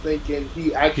Ye was thinking.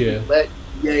 He actually let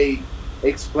Ye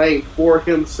explain for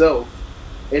himself,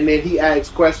 and then he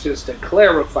asked questions to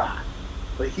clarify,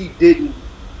 but he didn't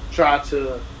try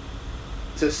to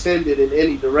send it in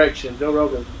any direction. Joe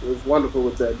Rogan was wonderful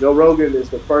with that. Joe Rogan is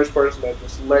the first person that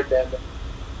just let that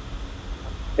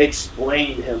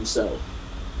explain himself.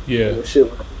 Yeah,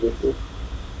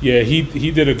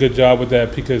 he did a good job with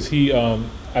that, because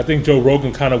I think Joe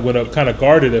Rogan kind of went up kind of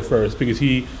guarded at first, because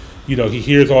he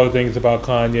hears all the things about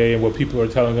Kanye and what people are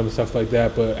telling him and stuff like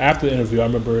that. But after the interview, I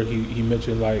remember he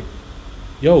mentioned like,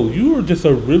 yo, you are just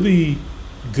a really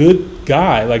good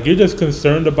guy. Like, you're just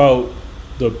concerned about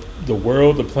the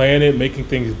world, the planet, making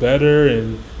things better,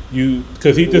 and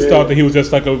because he just thought that he was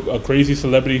just like a crazy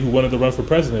celebrity who wanted to run for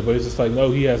president. But it's just like, no,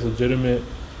 he has legitimate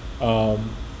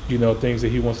things that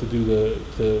he wants to do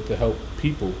to help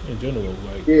people in general.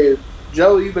 Like, yeah,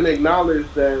 Joe even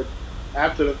acknowledged that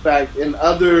after the fact in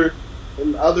other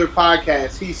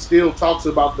podcasts, he still talks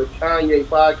about the Kanye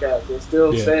podcast and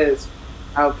still says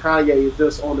how Kanye is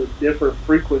just on a different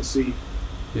frequency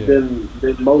than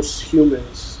most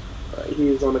humans. He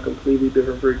is on a completely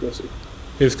different frequency.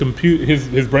 His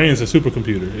brain is a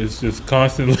supercomputer. It's just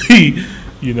constantly,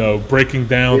 breaking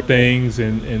down things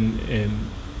and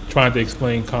trying to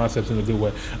explain concepts in a good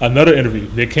way. Another interview,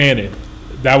 Nick Cannon.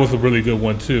 That was a really good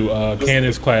one too.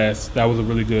 Cannon's Class. That was a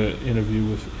really good interview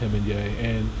with him and Ye,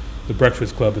 and The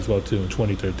Breakfast Club as well too in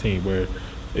 2013, where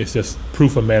it's just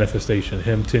proof of manifestation.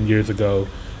 Him 10 years ago,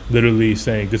 literally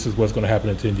saying this is what's going to happen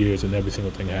in 10 years, and every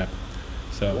single thing happened.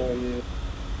 So,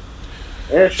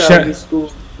 and Charlotte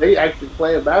School, they actually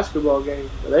playing basketball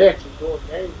games. They actually doing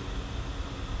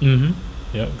games.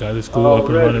 Yep, got his school up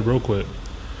and running real quick.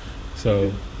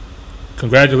 So,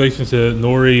 congratulations to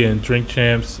Nori and Drink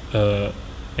Champs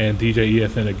and DJ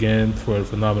EFN again for a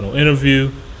phenomenal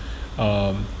interview.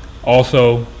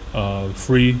 Also,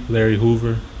 free Larry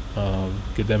Hoover.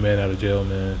 Get that man out of jail,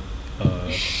 man.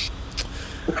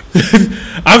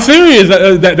 I'm serious.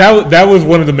 That was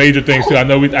one of the major things too. I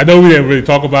know we didn't really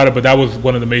talk about it, but that was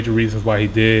one of the major reasons why he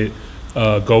did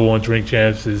go on Drink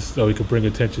Champs, is so he could bring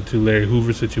attention to Larry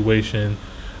Hoover's situation.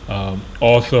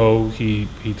 Also, he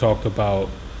talked about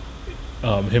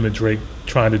him and Drake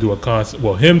trying to do a concert.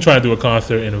 Well, him trying to do a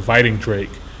concert and inviting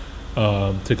Drake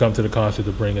to come to the concert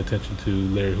to bring attention to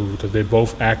Larry Hoover, because they're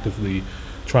both actively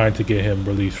trying to get him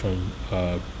released from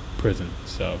prison.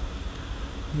 So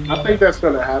I think that's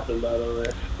going to happen, by the way.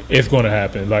 It's going to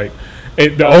happen. Like,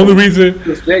 the only reason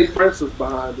because Jay Prince is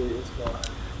behind it, it's going to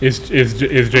happen.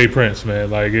 It's Jay Prince, man.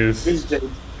 Like, it's Jay.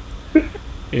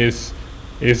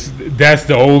 That's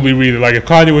the only reason. Like, if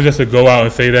Kanye was just to go out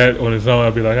and say that on his own,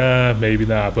 I'd be like, maybe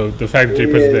not. But the fact that Jay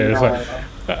Prince is there, it's like,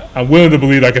 I'm willing to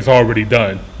believe like it's already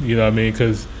done. You know what I mean?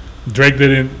 Because Drake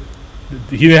didn't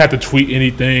have to tweet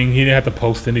anything. He didn't have to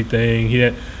post anything. He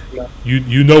didn't. Yeah.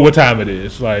 You know what time it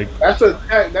is. Like, that's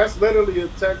literally a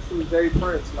text from Jay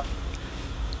Prince. Like,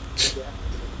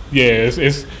 yeah,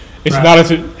 it's not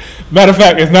a matter of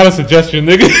fact. It's not a suggestion,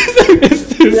 nigga.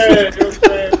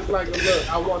 It's like, look,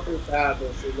 I want this to happen,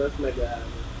 so let's make it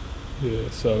happen. Yeah,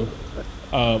 so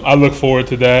I look forward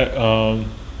to that.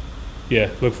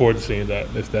 Look forward to seeing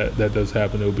that. If that does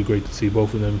happen, it would be great to see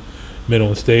both of them men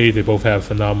on stage. They both have a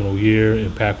phenomenal year,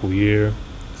 impactful year.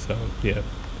 So yeah.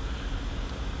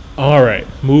 All right,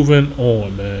 moving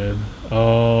on, man.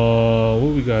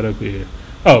 What we got up here?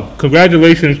 Oh,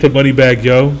 congratulations to Moneybagg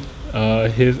Yo.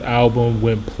 His album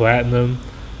went platinum.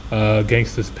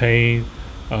 Gangsta's Pain.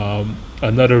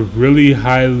 Another really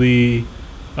highly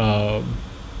talked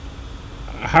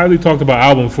about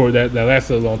album for that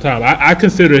lasted a long time. I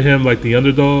consider him like the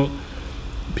underdog,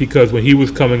 because when he was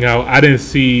coming out, I didn't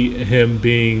see him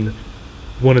being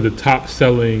one of the top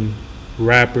selling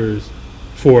rappers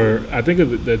for, I think,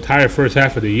 the entire first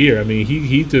half of the year. I mean,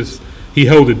 he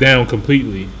held it down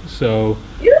completely. So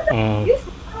I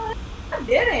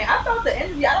didn't. I felt the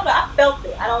energy. I don't know. I felt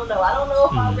it. I don't know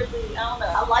if I really. I don't know.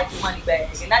 I like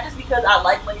Moneybagg, and not just because I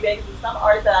like Moneybagg. There's some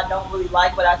artists that I don't really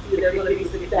like, but I see that they're going to be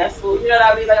successful. You know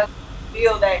what I mean? Like, I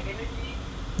feel that energy.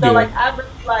 So like, I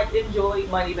really enjoyed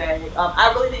Moneybagg.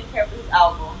 I really didn't care for his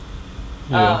album.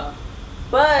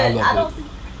 But I don't see.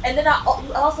 And then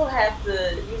you also have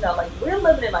to, like, we're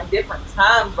living in like different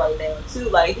times right now too.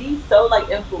 Like, he's so like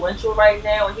influential right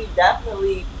now, and he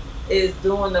definitely is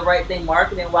doing the right thing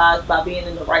marketing wise by being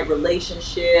in the right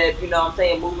relationship. You know what I'm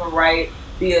saying? Moving right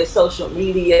via social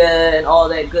media and all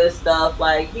that good stuff.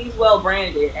 Like, he's well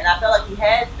branded, and I felt like he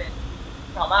has been since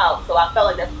he's come out. So I felt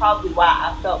like that's probably why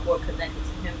I felt more connected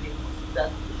to him being more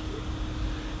successful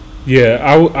this year.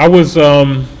 Yeah, I was.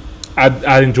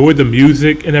 I enjoyed the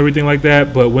music and everything like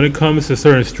that, but when it comes to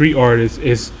certain street artists,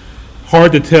 it's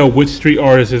hard to tell which street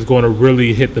artist is going to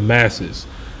really hit the masses.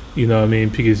 You know what I mean?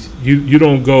 Because you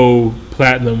don't go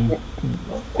platinum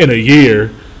in a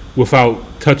year without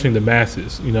touching the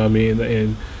masses. You know what I mean?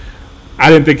 And I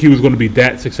didn't think he was going to be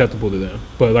that susceptible to them.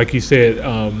 But like you said,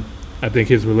 I think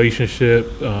his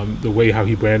relationship, the way how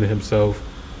he branded himself,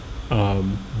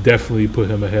 definitely put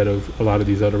him ahead of a lot of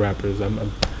these other rappers.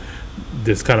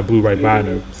 This kind of blew right by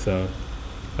him. So,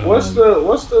 what's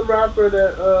the rapper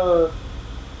that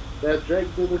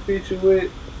Drake did a feature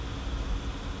with?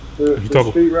 The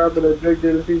street rapper that Drake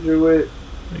did a feature with.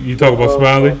 You talk about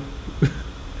Smiley?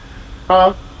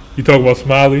 Huh? You talk about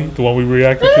Smiley, the one we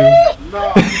reacted to?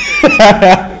 No.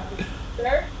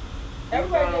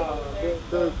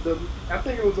 I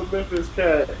think it was a Memphis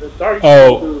cat. The dark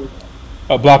dude.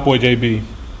 Block Boy JB.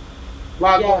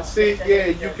 Block see, yeah,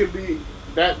 you can be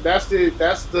that's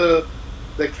the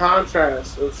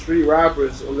contrast of street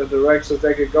rappers in the directions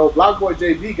they could go. Block Boy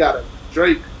JB got a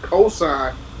Drake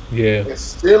cosign, and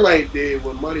still ain't did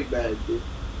what Moneybagg did.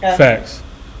 Yeah. Facts.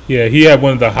 Yeah, he had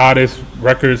one of the hottest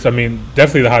records. I mean,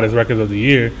 definitely the hottest records of the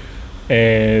year,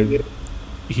 and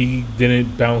he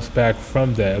didn't bounce back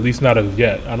from that. At least not as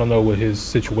yet. I don't know what his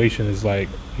situation is like.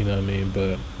 You know what I mean?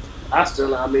 But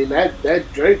I mean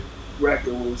that Drake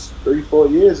record was 3-4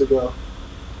 years ago.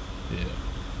 Yeah.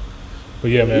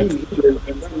 But yeah, man.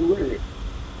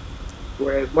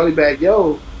 Whereas Moneybagg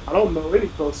Yo, I don't know any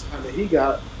cosign that he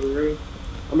got for real.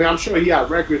 I mean, I'm sure he got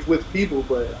records with people,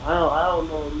 but I don't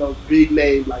know no big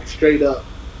name like straight up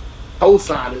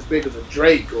cosign as big as a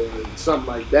Drake or something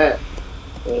like that.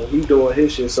 And he doing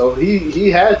his shit, so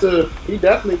he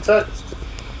definitely touched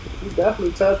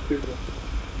people.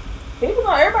 People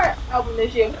on everybody album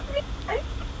this year.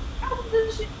 Album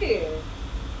this year.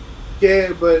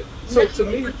 Yeah, but so to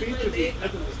me, features is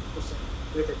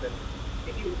different than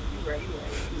you're right.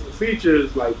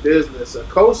 Features like business. A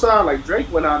cosign like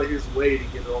Drake went out of his way to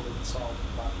get over the song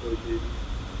about Lil Diddy.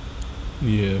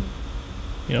 Yeah.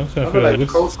 You know, I feel like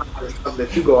cosign is something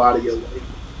that you go out of your way.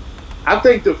 I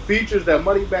think the features that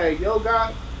Moneybagg Yo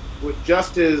got were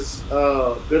just as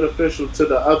beneficial to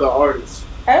the other artists.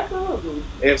 Absolutely.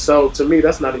 And so to me,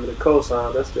 that's not even a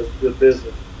cosign. That's just good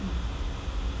business.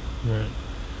 Right.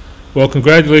 Well,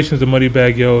 congratulations to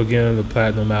Moneybagg Yo again on the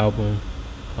platinum album.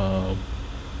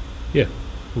 Yeah,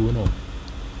 moving on.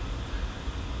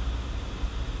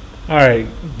 All right,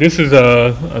 this is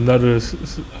another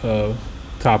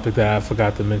topic that I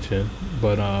forgot to mention,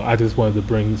 but I just wanted to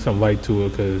bring some light to it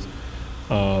because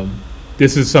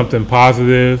this is something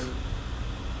positive,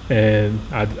 and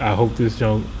I hope this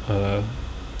don't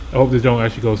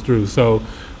actually goes through. So,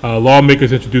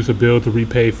 lawmakers introduced a bill to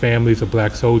repay families of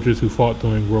black soldiers who fought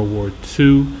during World War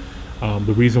II.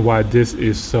 The reason why this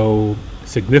is so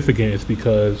significant is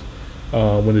because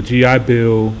when the GI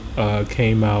Bill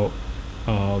came out,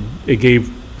 it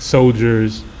gave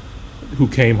soldiers who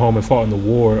came home and fought in the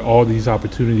war all these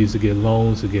opportunities to get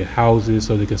loans, to get houses,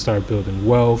 so they can start building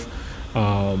wealth.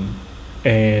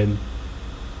 And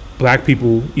black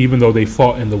people, even though they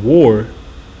fought in the war,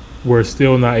 were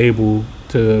still not able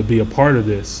to be a part of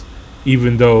this,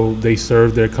 even though they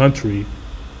served their country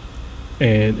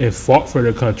and fought for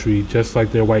their country just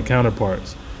like their white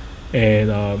counterparts. And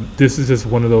this is just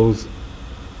one of those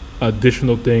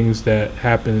additional things that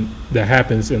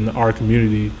happens in our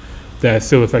community that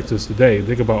still affects us today.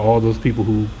 Think about all those people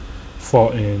who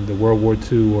fought in the World War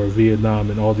II or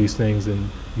Vietnam and all these things and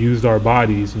used our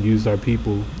bodies and used our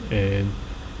people and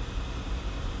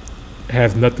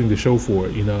have nothing to show for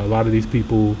it. You know, a lot of these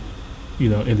people, you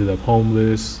know, ended up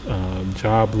homeless,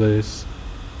 jobless,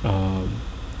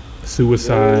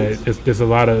 suicide. There's a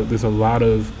lot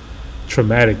of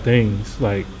traumatic things.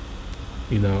 Like,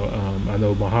 you know, I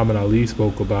know Muhammad Ali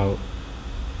spoke about,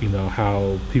 you know,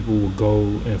 how people will go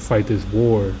and fight this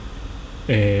war,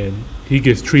 and he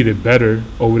gets treated better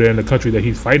over there in the country that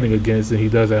he's fighting against than he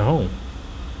does at home.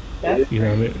 That's you know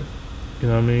what I mean? You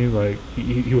know what I mean? Like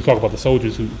he was talking about the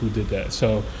soldiers who did that.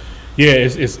 So, yeah,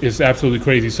 it's absolutely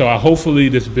crazy. So hopefully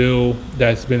this bill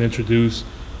that's been introduced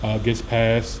gets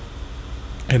passed,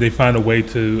 and they find a way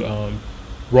to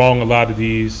right a lot of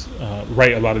these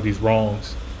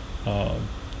wrongs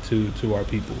to our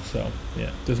people. So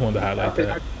yeah, just wanted to highlight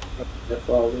that. That's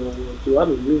all we want to. I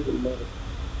didn't use it, man.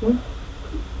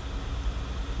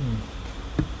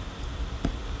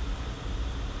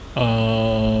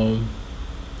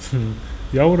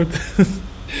 Y'all would have.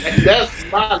 That's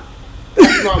my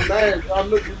man. I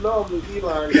look, you know, I'm the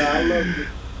Elon guy. I love you.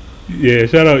 Yeah,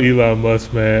 shout out Elon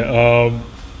Musk, man.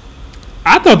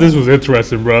 I thought this was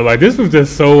interesting, bro. Like, this was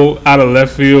just so out of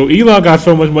left field. Elon got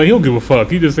so much money, he don't give a fuck.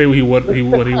 He just say what he want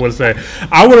to say.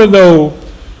 I want to know.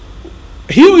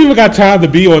 He don't even got time to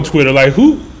be on Twitter. Like,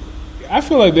 who? I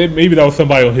feel like maybe that was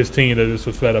somebody on his team that just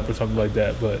was fed up or something like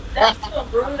that. But that's some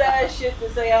rude ass shit to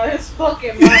say on his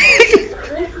fucking mouth.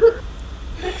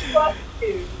 Fuck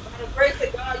you. By the grace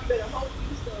of God, you better hope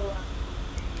you still alive.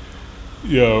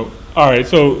 Yo, all right.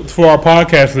 So for our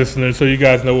podcast listeners, so you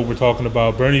guys know what we're talking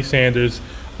about, Bernie Sanders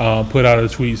put out a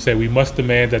tweet, said we must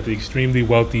demand that the extremely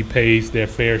wealthy pays their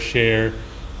fair share,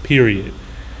 period.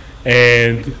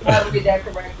 And I read that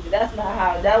correctly. That's not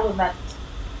how. That was not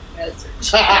the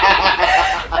message.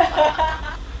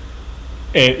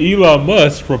 And Elon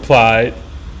Musk replied,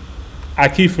 "I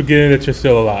keep forgetting that you're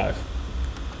still alive."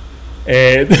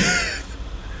 And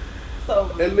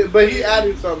but he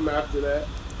added something after that.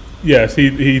 Yes,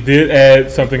 he did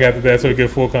add something after that, so we get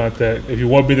full contact. If you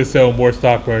want me to sell more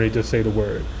stock, Bernie, just say the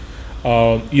word.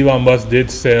 Elon Musk did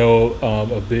sell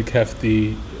a big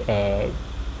hefty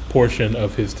portion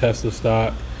of his Tesla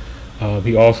stock.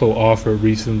 He also offered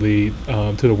recently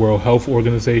to the World Health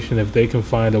Organization if they can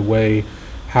find a way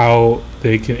how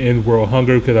they can end world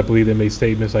hunger, because I believe they made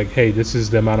statements like, hey, this is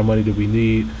the amount of money that we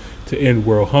need to end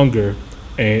world hunger.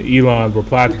 And Elon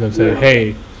replied to them saying,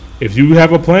 hey, if you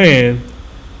have a plan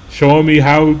showing me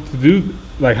how to do,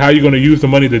 like how you're going to use the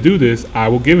money to do this, I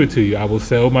will give it to you. I will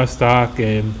sell my stock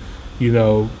and, you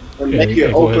know, and make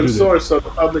it open source so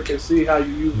the public can see how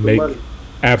you use the money.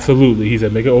 Absolutely. He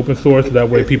said make it open source so that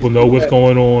way people know what's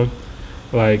going on.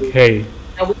 Like, hey.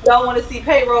 And we don't want to see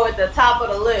payroll at the top of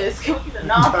the list. Can we get a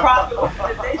nonprofit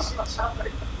organization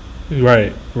jumping?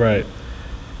 Right, right.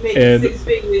 Making 6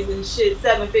 figures and shit,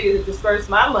 7 figures to disperse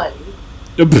my money.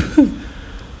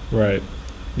 Right.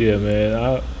 Yeah,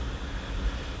 man.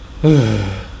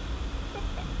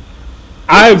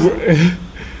 I agree.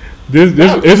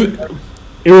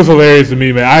 It was hilarious to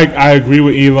me, man. I agree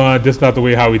with Elon, just not the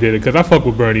way how he did it. Because I fuck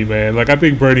with Bernie, man. Like, I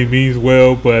think Bernie means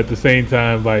well, but at the same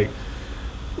time, like,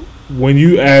 when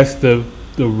you ask the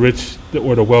rich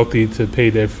or the wealthy to pay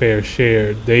their fair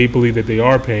share, they believe that they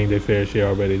are paying their fair share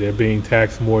already. They're being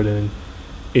taxed more than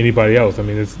anybody else. I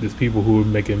mean, there's people who are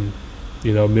making,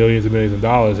 you know, millions and millions of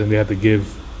dollars, and they have to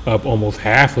give up almost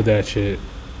half of that shit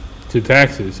to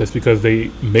taxes just because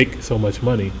they make so much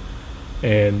money.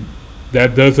 And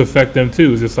that does affect them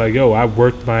too. It's just like, yo, I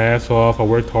worked my ass off. I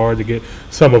worked hard to get,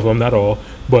 some of them, not all,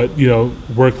 but, you know,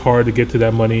 worked hard to get to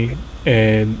that money,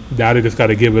 and now they just got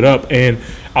to give it up. And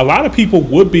a lot of people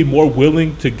would be more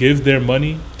willing to give their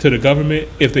money to the government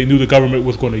if they knew the government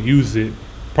was going to use it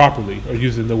properly or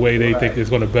use it in the way they think is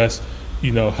going to best,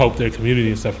 you know, help their community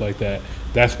and stuff like that.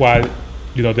 That's why,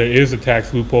 you know, there is a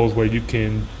tax loopholes where you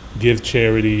can give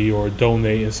charity or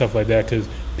donate and stuff like that, because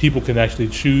people can actually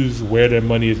choose where their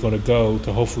money is going to go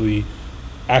to hopefully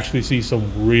actually see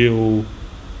some real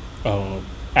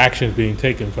actions being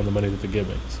taken from the money that they're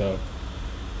giving. So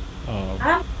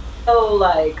I'm so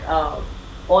like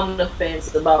on the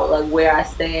fence about like where I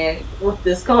stand with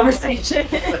this conversation.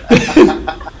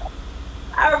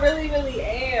 I really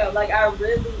am. Like, I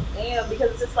really am,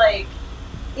 because it's just like,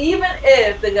 even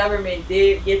if the government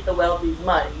did get the wealthy's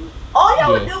money, all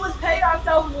y'all would do is pay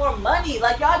ourselves more money.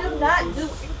 Like, y'all do not do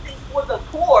anything for the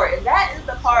poor, and that is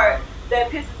the part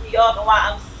that pisses me off and why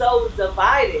I'm so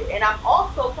divided. And I'm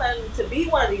also planning to be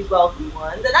one of these wealthy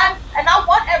ones, and I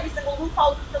want every single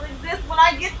loophole to still exist when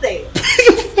I get there.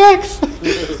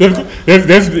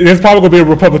 there's probably gonna be a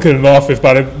Republican in office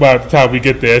by the time we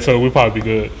get there, so we'll probably be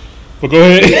good. But go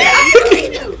ahead. Yeah,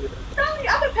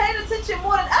 I've been paying attention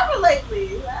more than ever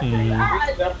lately.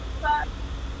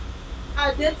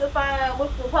 Identifying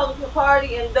with the Republican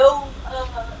Party and those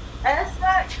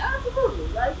aspects, absolutely.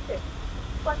 Like,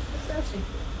 fuck the session.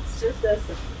 It's just that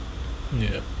simple.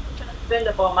 Yeah. I'm trying to spend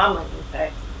up all my money in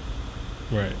tax.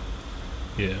 Right.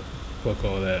 Yeah. Fuck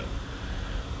all that.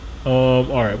 All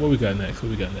right. What we got next?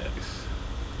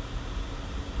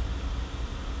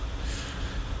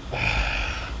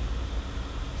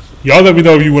 Y'all let me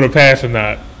know if you want to pass or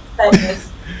not.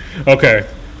 Okay.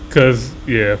 Cause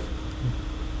yeah.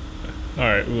 All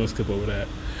right, we'll skip over that.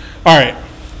 All right.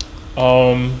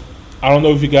 I don't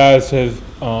know if you guys have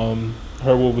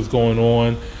heard what was going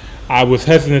on. I was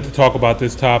hesitant to talk about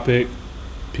this topic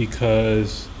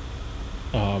because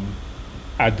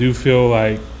I do feel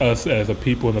like us as a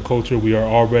people in the culture, we are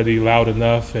already loud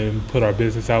enough and put our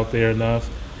business out there enough.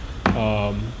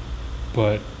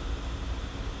 But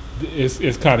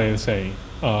it's kind of insane.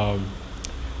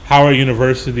 Howard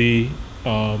University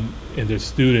and their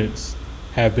students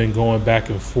have been going back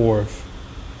and forth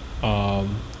on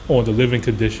the living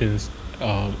conditions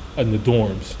in the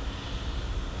dorms.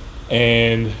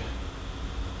 And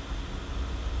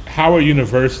Howard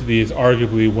University is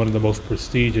arguably one of the most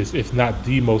prestigious, if not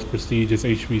the most prestigious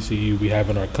HBCU we have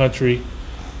in our country.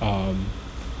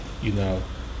 You know,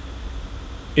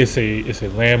 it's a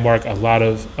landmark. A lot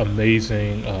of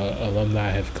amazing alumni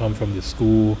have come from the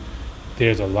school.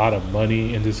 There's a lot of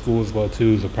money in this school as well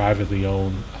too. It's a privately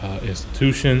owned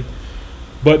institution,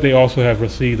 but they also have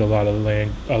received a lot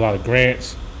of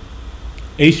grants.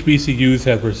 HBCUs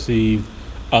have received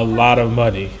a lot of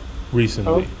money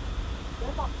recently,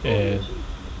 and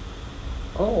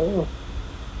all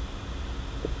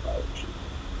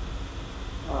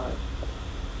right.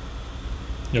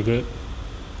 You're good.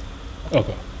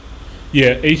 Okay.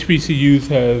 Yeah, HBCUs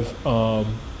have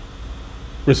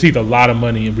received a lot of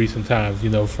money in recent times, you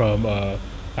know, from I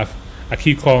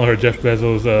keep calling her Jeff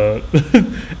Bezos'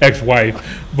 ex-wife,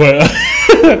 but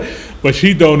But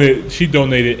she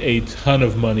donated a ton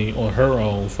of money on her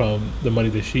own from the money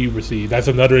that she received. That's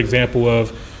another example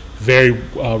of very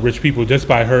rich people. Just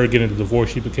by her getting the divorce,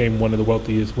 she became one of the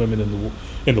wealthiest women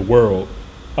in the world.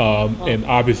 And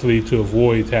obviously, to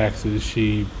avoid taxes,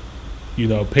 she,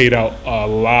 paid out a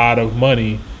lot of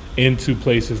money into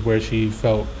places where she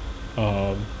felt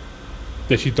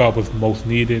that she thought was most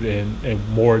needed and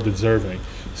more deserving.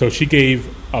 So she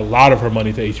gave a lot of her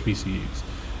money to HBCUs.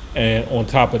 And on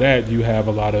top of that, you have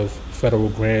a lot of federal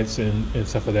grants and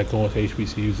stuff like that going to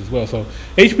HBCUs as well. So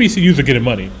HBCUs are getting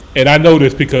money. And I know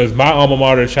this because my alma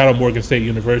mater, shout out Morgan State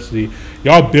University,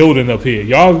 y'all building up here.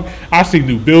 I see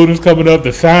new buildings coming up.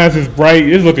 The signs is bright.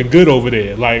 It's looking good over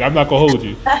there. Like, I'm not going to hold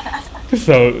you.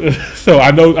 So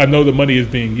I know the money is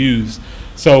being used.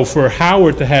 So for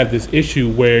Howard to have this issue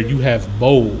where you have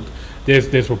mold,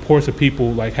 there's reports of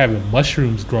people like having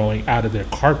mushrooms growing out of their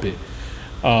carpet.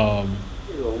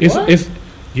 It's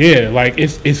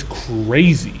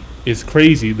crazy. It's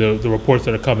crazy the reports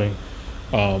that are coming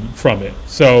from it.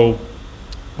 So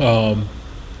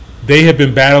they have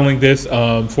been battling this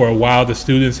for a while. The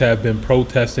students have been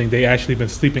protesting. They actually been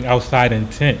sleeping outside in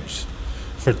tents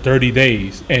for 30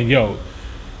 days. And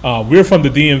we're from the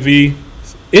DMV.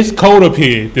 It's cold up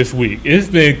here this week. It's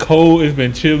been cold. It's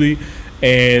been chilly.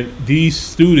 And these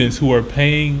students who are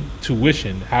paying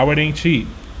tuition, Howard ain't cheap,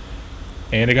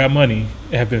 and they got money,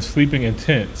 have been sleeping in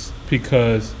tents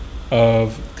because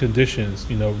of conditions.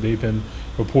 They've been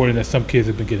reporting that some kids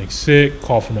have been getting sick,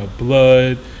 coughing up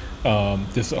blood.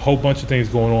 There's a whole bunch of things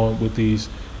going on with these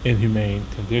inhumane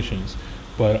conditions.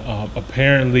 But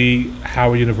apparently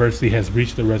Howard University has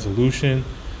reached a resolution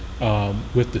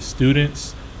with the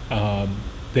students.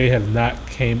 They have not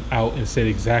came out and said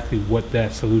exactly what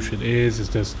that solution is. It's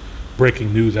just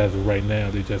breaking news as of right now.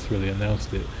 They just really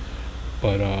announced it.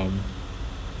 But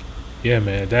yeah,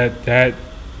 man,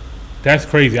 that's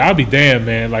crazy. I'll be damned,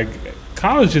 man. Like,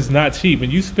 college is not cheap,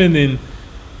 and you spending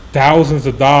thousands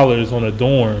of dollars on a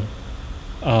dorm,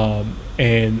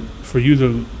 and for you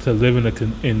to live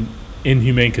in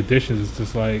inhumane conditions, it's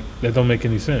just like, that don't make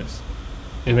any sense.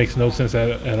 It makes no sense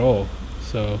at all.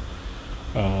 So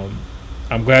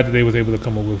I'm glad that they was able to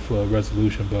come up with a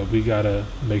resolution, but we gotta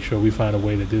make sure we find a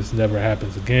way that this never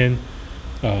happens again.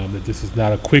 That this is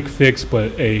not a quick fix,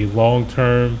 but a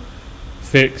long-term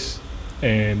fix,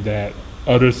 and that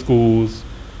other schools,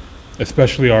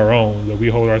 especially our own, that we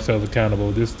hold ourselves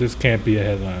accountable. This can't be a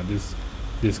headline.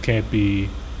 This can't be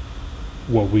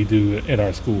what we do in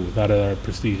our schools, not at our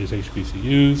prestigious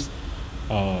HBCUs.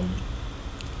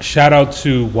 Shout out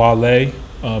to Wale.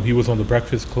 He was on the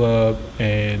Breakfast Club,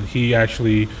 and he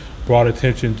actually brought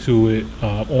attention to it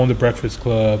on the Breakfast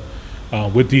Club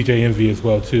with DJ Envy as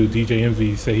well too. DJ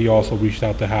Envy said he also reached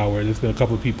out to Howard. There's been a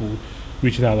couple of people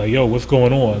reaching out like, yo, what's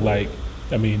going on? Like,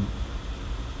 I mean,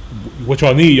 what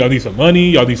y'all need? Y'all need some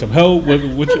money? Y'all need some help?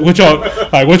 What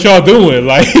y'all doing?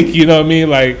 Like, you know what I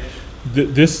mean? Like,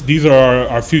 these are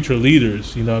our future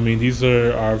leaders. You know what I mean? These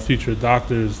are our future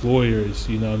doctors, lawyers.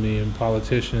 You know what I mean?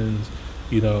 Politicians.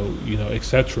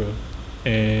 Etc.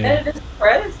 And it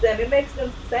discredits them. It makes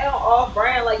them sound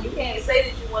off-brand. Like, you can't say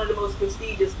that you're one of the most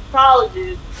prestigious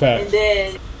colleges, Facts. And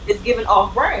then it's given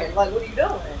off-brand. Like, what are you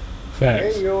doing?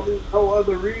 Facts. Ain't no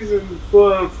other reason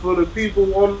for the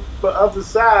people on the other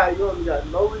side. You don't got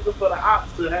no reason for the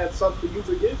ops to have something used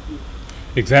against you.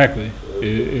 Exactly.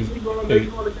 They're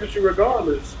going against you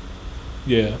regardless.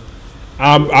 Yeah,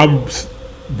 I'm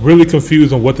really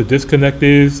confused on what the disconnect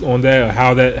is on that, or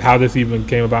how this even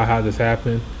came about, how this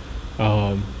happened.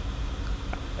 I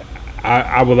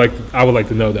would like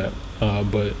to know that.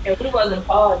 But if we wasn't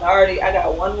pausing already, I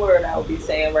got one word I would be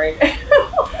saying right now.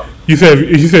 You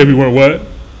said we weren't what?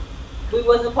 We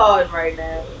wasn't pausing right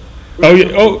now. Oh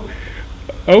yeah.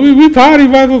 Oh, we party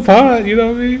by the pod. You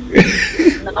know what I mean?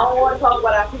 No, I don't want to talk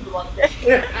about our people on there.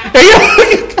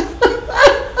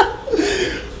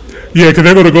 Yeah, because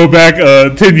they're going to go back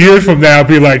 10 years from now and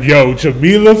be like, yo,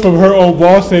 Jamila from her own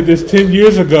boss said this 10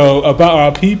 years ago about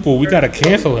our people. We got to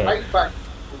cancel her. I ain't going to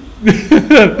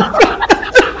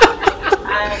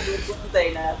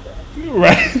say nothing.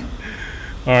 Right.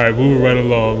 All right, moving right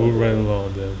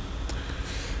along then.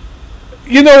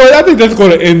 You know what? I think that's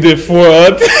going to end it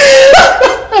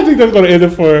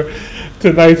for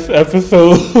tonight's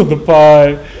episode of the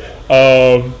pod.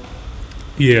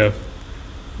 Yeah.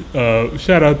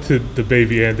 Shout out to the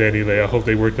baby and Danny Lay. I hope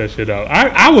they worked that shit out.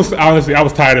 I was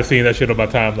tired of seeing that shit on my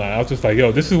timeline. I was just like,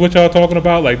 yo, this is what y'all talking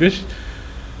about? Like, this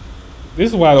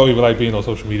is why I don't even like being on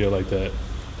social media like that.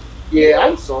 Yeah,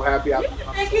 I'm so happy. You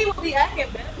think he would be acting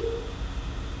better?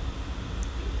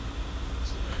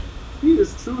 He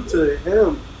is true to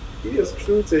him. He is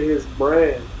true to his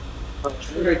brand.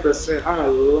 100%. I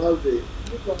love it.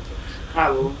 I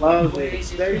love it.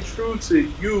 Stay true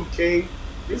to you, King.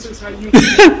 This is how you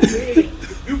King.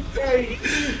 You King.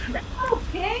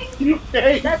 Okay. You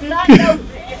King. That's not no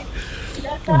thing.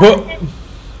 That's not But-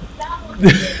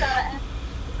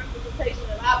 representation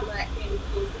of our black kings.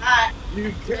 It's not.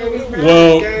 You King.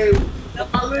 Well-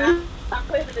 I'm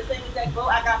putting in the same exact boat.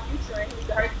 I got Future, and he's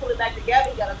hurry pull it back together.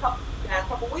 He got a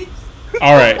couple weeks.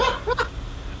 All right.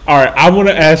 I want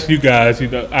to ask you guys.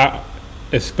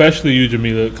 Especially you,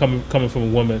 Jamila, coming from a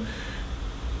woman.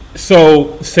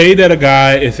 So, say that a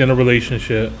guy is in a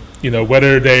relationship,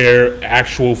 whether they're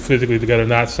actual physically together,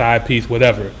 not side piece,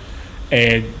 whatever,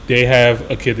 and they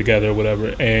have a kid together, or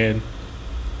whatever, and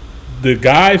the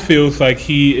guy feels like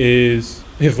his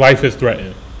life is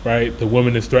threatened, right? The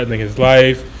woman is threatening his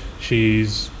life.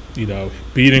 She's,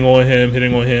 beating on him,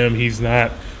 hitting on him. He's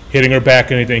not hitting her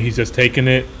back or anything. He's just taking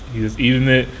it. He's just eating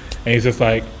it. And he's just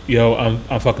like,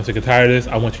 I'm fucking sick and tired of this.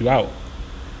 I want you out.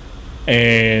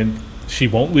 And she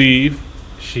won't leave.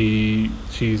 She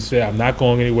said, I'm not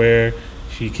going anywhere.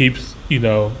 She keeps,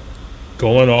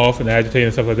 going off and agitating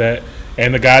and stuff like that.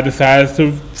 And the guy decides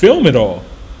to film it all.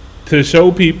 To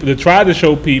try to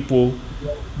show people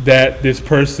that this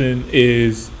person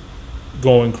is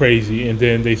going crazy, and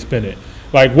then they spin it.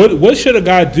 Like, what should a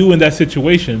guy do in that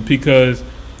situation? Because,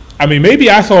 maybe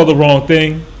I saw the wrong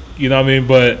thing,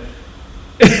 but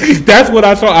that's what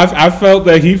I saw. I felt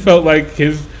that he felt like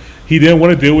he didn't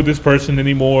want to deal with this person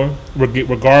anymore,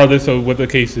 regardless of what the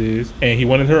case is, and he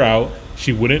wanted her out.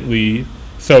 She wouldn't leave,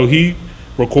 so he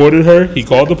recorded her. He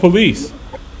called the police.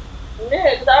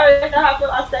 Yeah, because I already know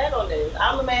how I stand on this.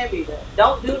 I'm a man beater.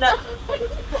 Don't do nothing.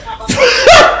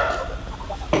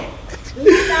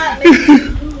 Do not make me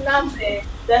do nothing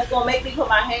that's gonna make me put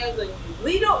my hands on you.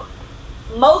 We don't.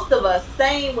 Most of us,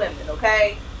 same women,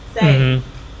 okay, same.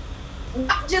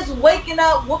 Not just waking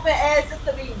up whooping ass just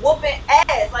to be whooping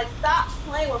ass. Like, stop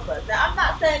playing with us. Now, I'm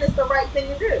not saying it's the right thing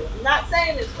to do. I'm not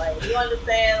saying this way. You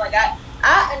understand? Like,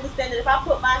 I understand that if I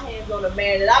put my hands on a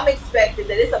man, that I'm expecting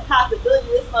that it's a possibility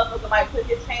this motherfucker might put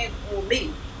his hands on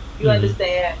me. You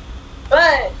understand?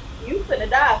 But you finna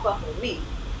die fucking me.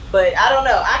 But I don't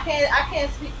know. I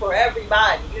can't speak for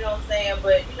everybody. You know what I'm saying?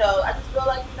 But I just feel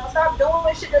like stop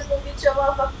doing shit that's gonna get your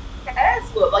motherfucking ass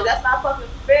whooped. Like, that's not fucking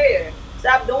fair.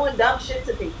 Stop doing dumb shit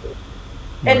to people.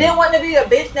 And then want to be a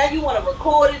bitch. Now you want to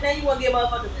record it. Now you want to get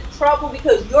motherfuckers in trouble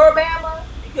because you're Bama.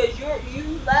 Because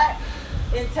you lack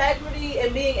integrity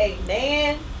and being a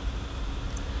man.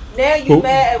 Now you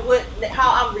mad at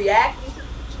how I'm reacting to the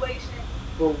situation.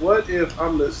 But what if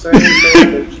I'm the same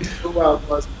man that you threw out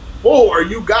us before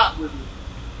you got with me?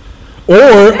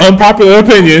 Or unpopular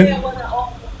opinion. That wasn't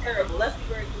all terrible. Let's be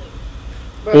very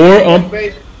clear. Or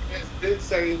baby has been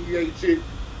saying you ain't shit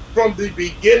from the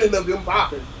beginning of him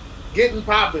getting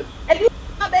popping. And you,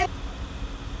 baby,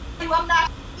 I'm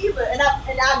not either, and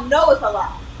I know it's a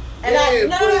lie. And ain't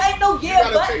no you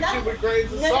gotta take shit with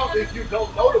grains of salt if you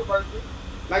don't know the person.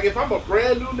 Like, if I'm a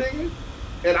brand new nigga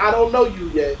and I don't know you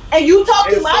yet, and you talk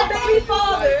to my baby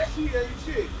father, like, she ain't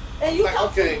shit. And you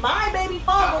talk to my baby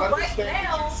father right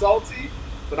now. You're salty,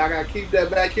 but I gotta keep that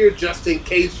back here just in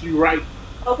case you right.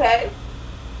 Okay.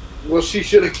 Well, she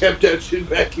should have kept that shit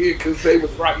back here because they was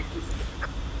right.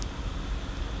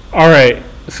 All right.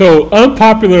 So,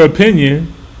 unpopular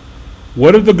opinion.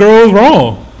 What if the girl is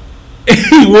wrong?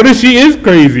 What if she is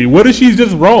crazy? What if she's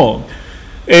just wrong?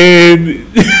 And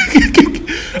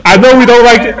I know we don't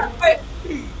like to.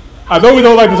 I know we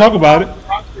don't like to talk about it.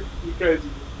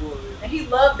 And he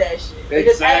loved that shit. Exactly.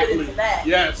 There's evidence of that.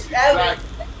 Yes, exactly.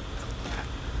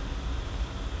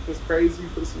 It's crazy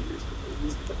pussy.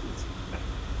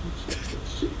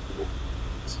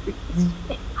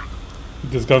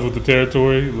 Just comes with the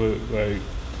territory. Look, like,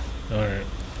 all right.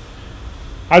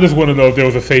 I just want to know if there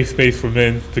was a safe space for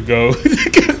men to go, or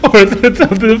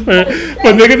something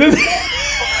for niggas.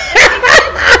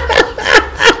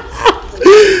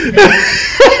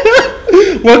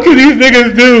 What can these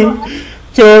niggas do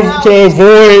to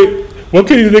avoid? What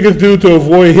can these niggas do to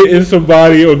avoid hitting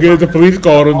somebody or getting the police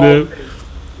called on them?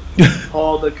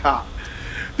 Call the cop.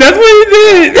 That's what he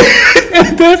did.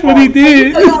 That's what he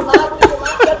did.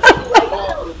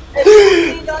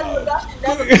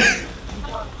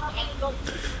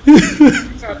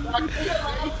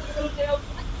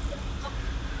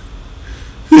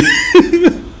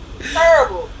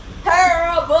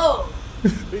 Terrible.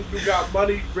 You got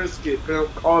money, risk it.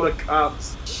 Call the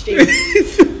cops.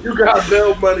 You got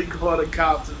bail money, call the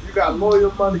cops. If you got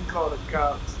lawyer money, call the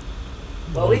cops.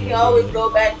 Well, we can always go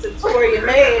back to Tory and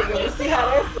May and see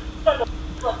how that's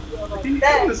He's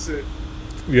innocent.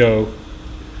 Yo.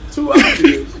 2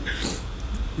 obvious.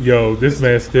 Yo, this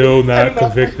man's still not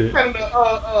convicted.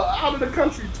 Out of the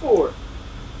country tour.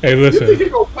 Hey, listen. You think he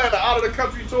gonna plan an out of the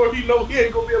country tour? He know he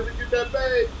ain't gonna be able to get that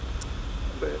bag.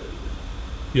 Man.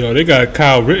 Yo, they got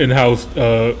Kyle Rittenhouse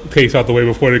case out the way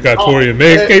before they got Tory and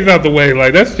Meg case out the way.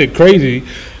 Like, that shit crazy.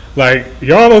 Like,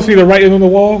 y'all don't see the writing on the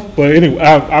wall. But anyway,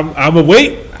 I'm a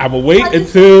wait. I'm a wait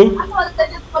until. I thought that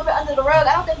just put it under the rug.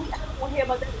 I don't think we ever gonna hear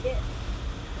about that again.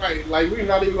 Right, like we're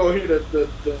not even gonna hear the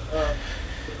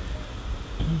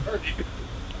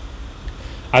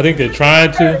I think they're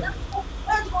trying to.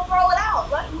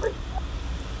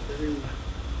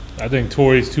 I think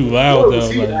Tory's too loud though.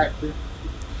 Like,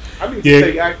 I need to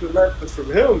take active lessons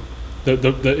from him.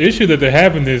 The issue that they're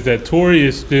having is that Tory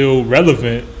is still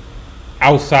relevant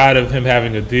outside of him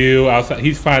having a deal.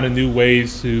 He's finding new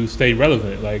ways to stay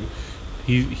relevant. Like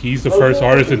he's the first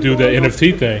artist to do the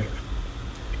NFT thing.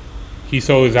 He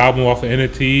sold his album off of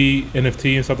NFT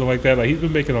and something like that. Like, he's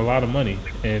been making a lot of money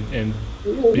and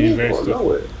being very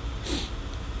successful.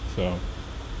 So,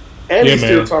 and he's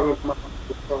still talking about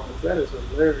songs. That is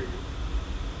hilarious.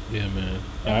 Yeah, man.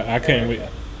 I can't wait.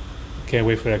 Can't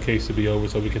wait for that case to be over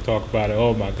so we can talk about it.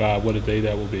 Oh my God, what a day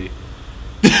that will be.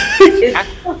 Is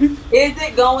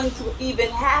it going to even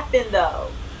happen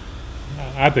though?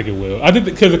 I think it will. I think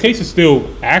because the case is still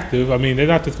active. I mean, they're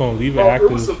not just going to leave it active.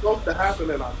 It was supposed to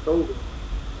happen in October.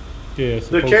 Yeah,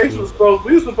 the case was supposed.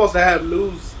 We were supposed to have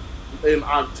news in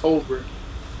October.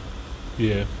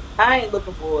 Yeah. I ain't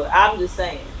looking for it. I'm just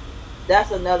saying.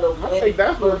 That's another way. I think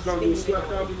that's what's going to be slept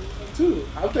under the rug too.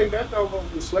 I think that's going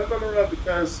to be slept under the rug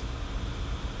because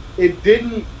it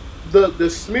didn't. The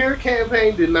smear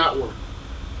campaign did not work.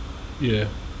 Yeah.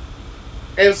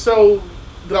 And so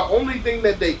the only thing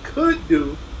that they could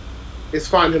do is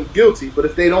find him guilty. But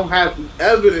if they don't have the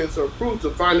evidence or proof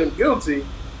to find him guilty,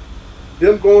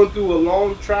 them going through a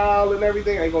long trial and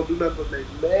everything ain't gonna do nothing but make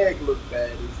Meg look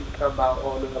bad if he come out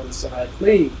on the other side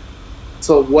clean.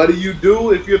 So what do you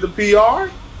do if you're the PR?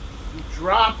 You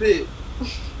drop it.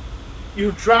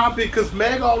 You drop it because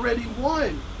Meg already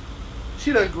won.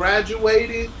 She done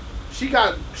graduated. She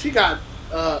got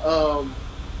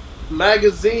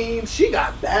magazine. She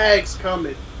got bags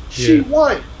coming. She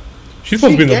won. She's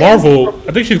supposed to be in the Marvel.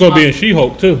 I think she's going to be in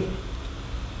She-Hulk too.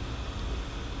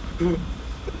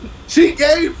 She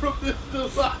gave from this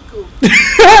debacle.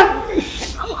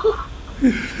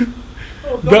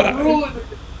 Don't ruin it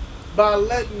by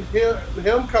letting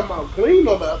him come out clean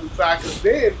on the other side. Because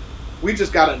then we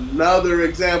just got another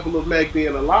example of Meg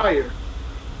being a liar.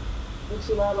 What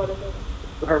she lied about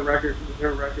it? Her record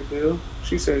deal.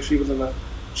 She said she was in a.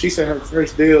 She said her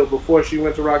first deal before she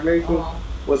went to Rock Nation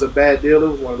was a bad deal. It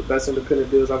was one of the best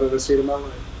independent deals I've ever seen in my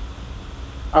life.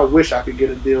 I wish I could get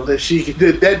a deal that she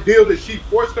did. That deal that she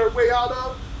forced her way out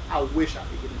of. I wish I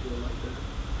could get a deal like that.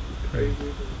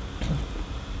 Crazy.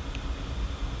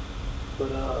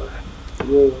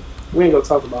 But we ain't gonna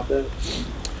talk about that.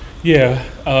 Yeah,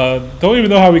 don't even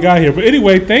know how we got here. But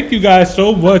anyway, thank you guys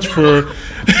so much for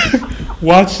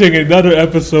watching another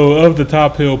episode of the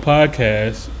Top Hill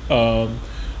Podcast.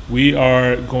 We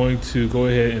are going to go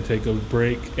ahead and take a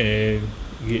break and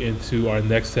get into our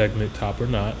next segment, Top or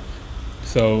Not.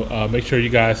 So make sure you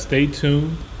guys stay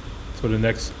tuned for the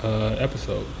next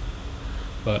episode.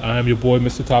 But I am your boy,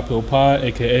 Mr. Top Hill Pod,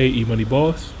 a.k.a. E-Money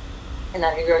Boss. And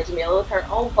I'm your girl, Jamila, with her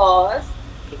own boss.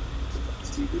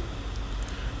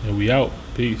 And we out.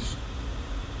 Peace.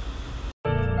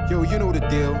 Yo, you know the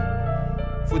deal.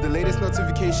 For the latest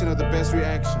notification of the best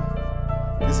reaction,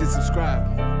 just hit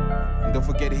subscribe. And don't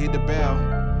forget to hit the bell.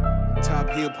 Top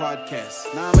Hill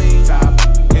Podcast. Nah, I mean, Top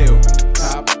Hill,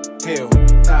 Top Hill,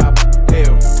 Top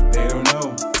Hill. They don't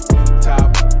know.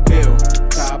 Top Hill,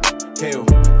 Top Hill,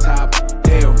 Top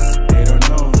Hill. They don't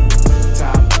know.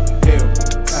 Top Hill,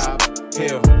 Top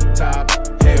Hill.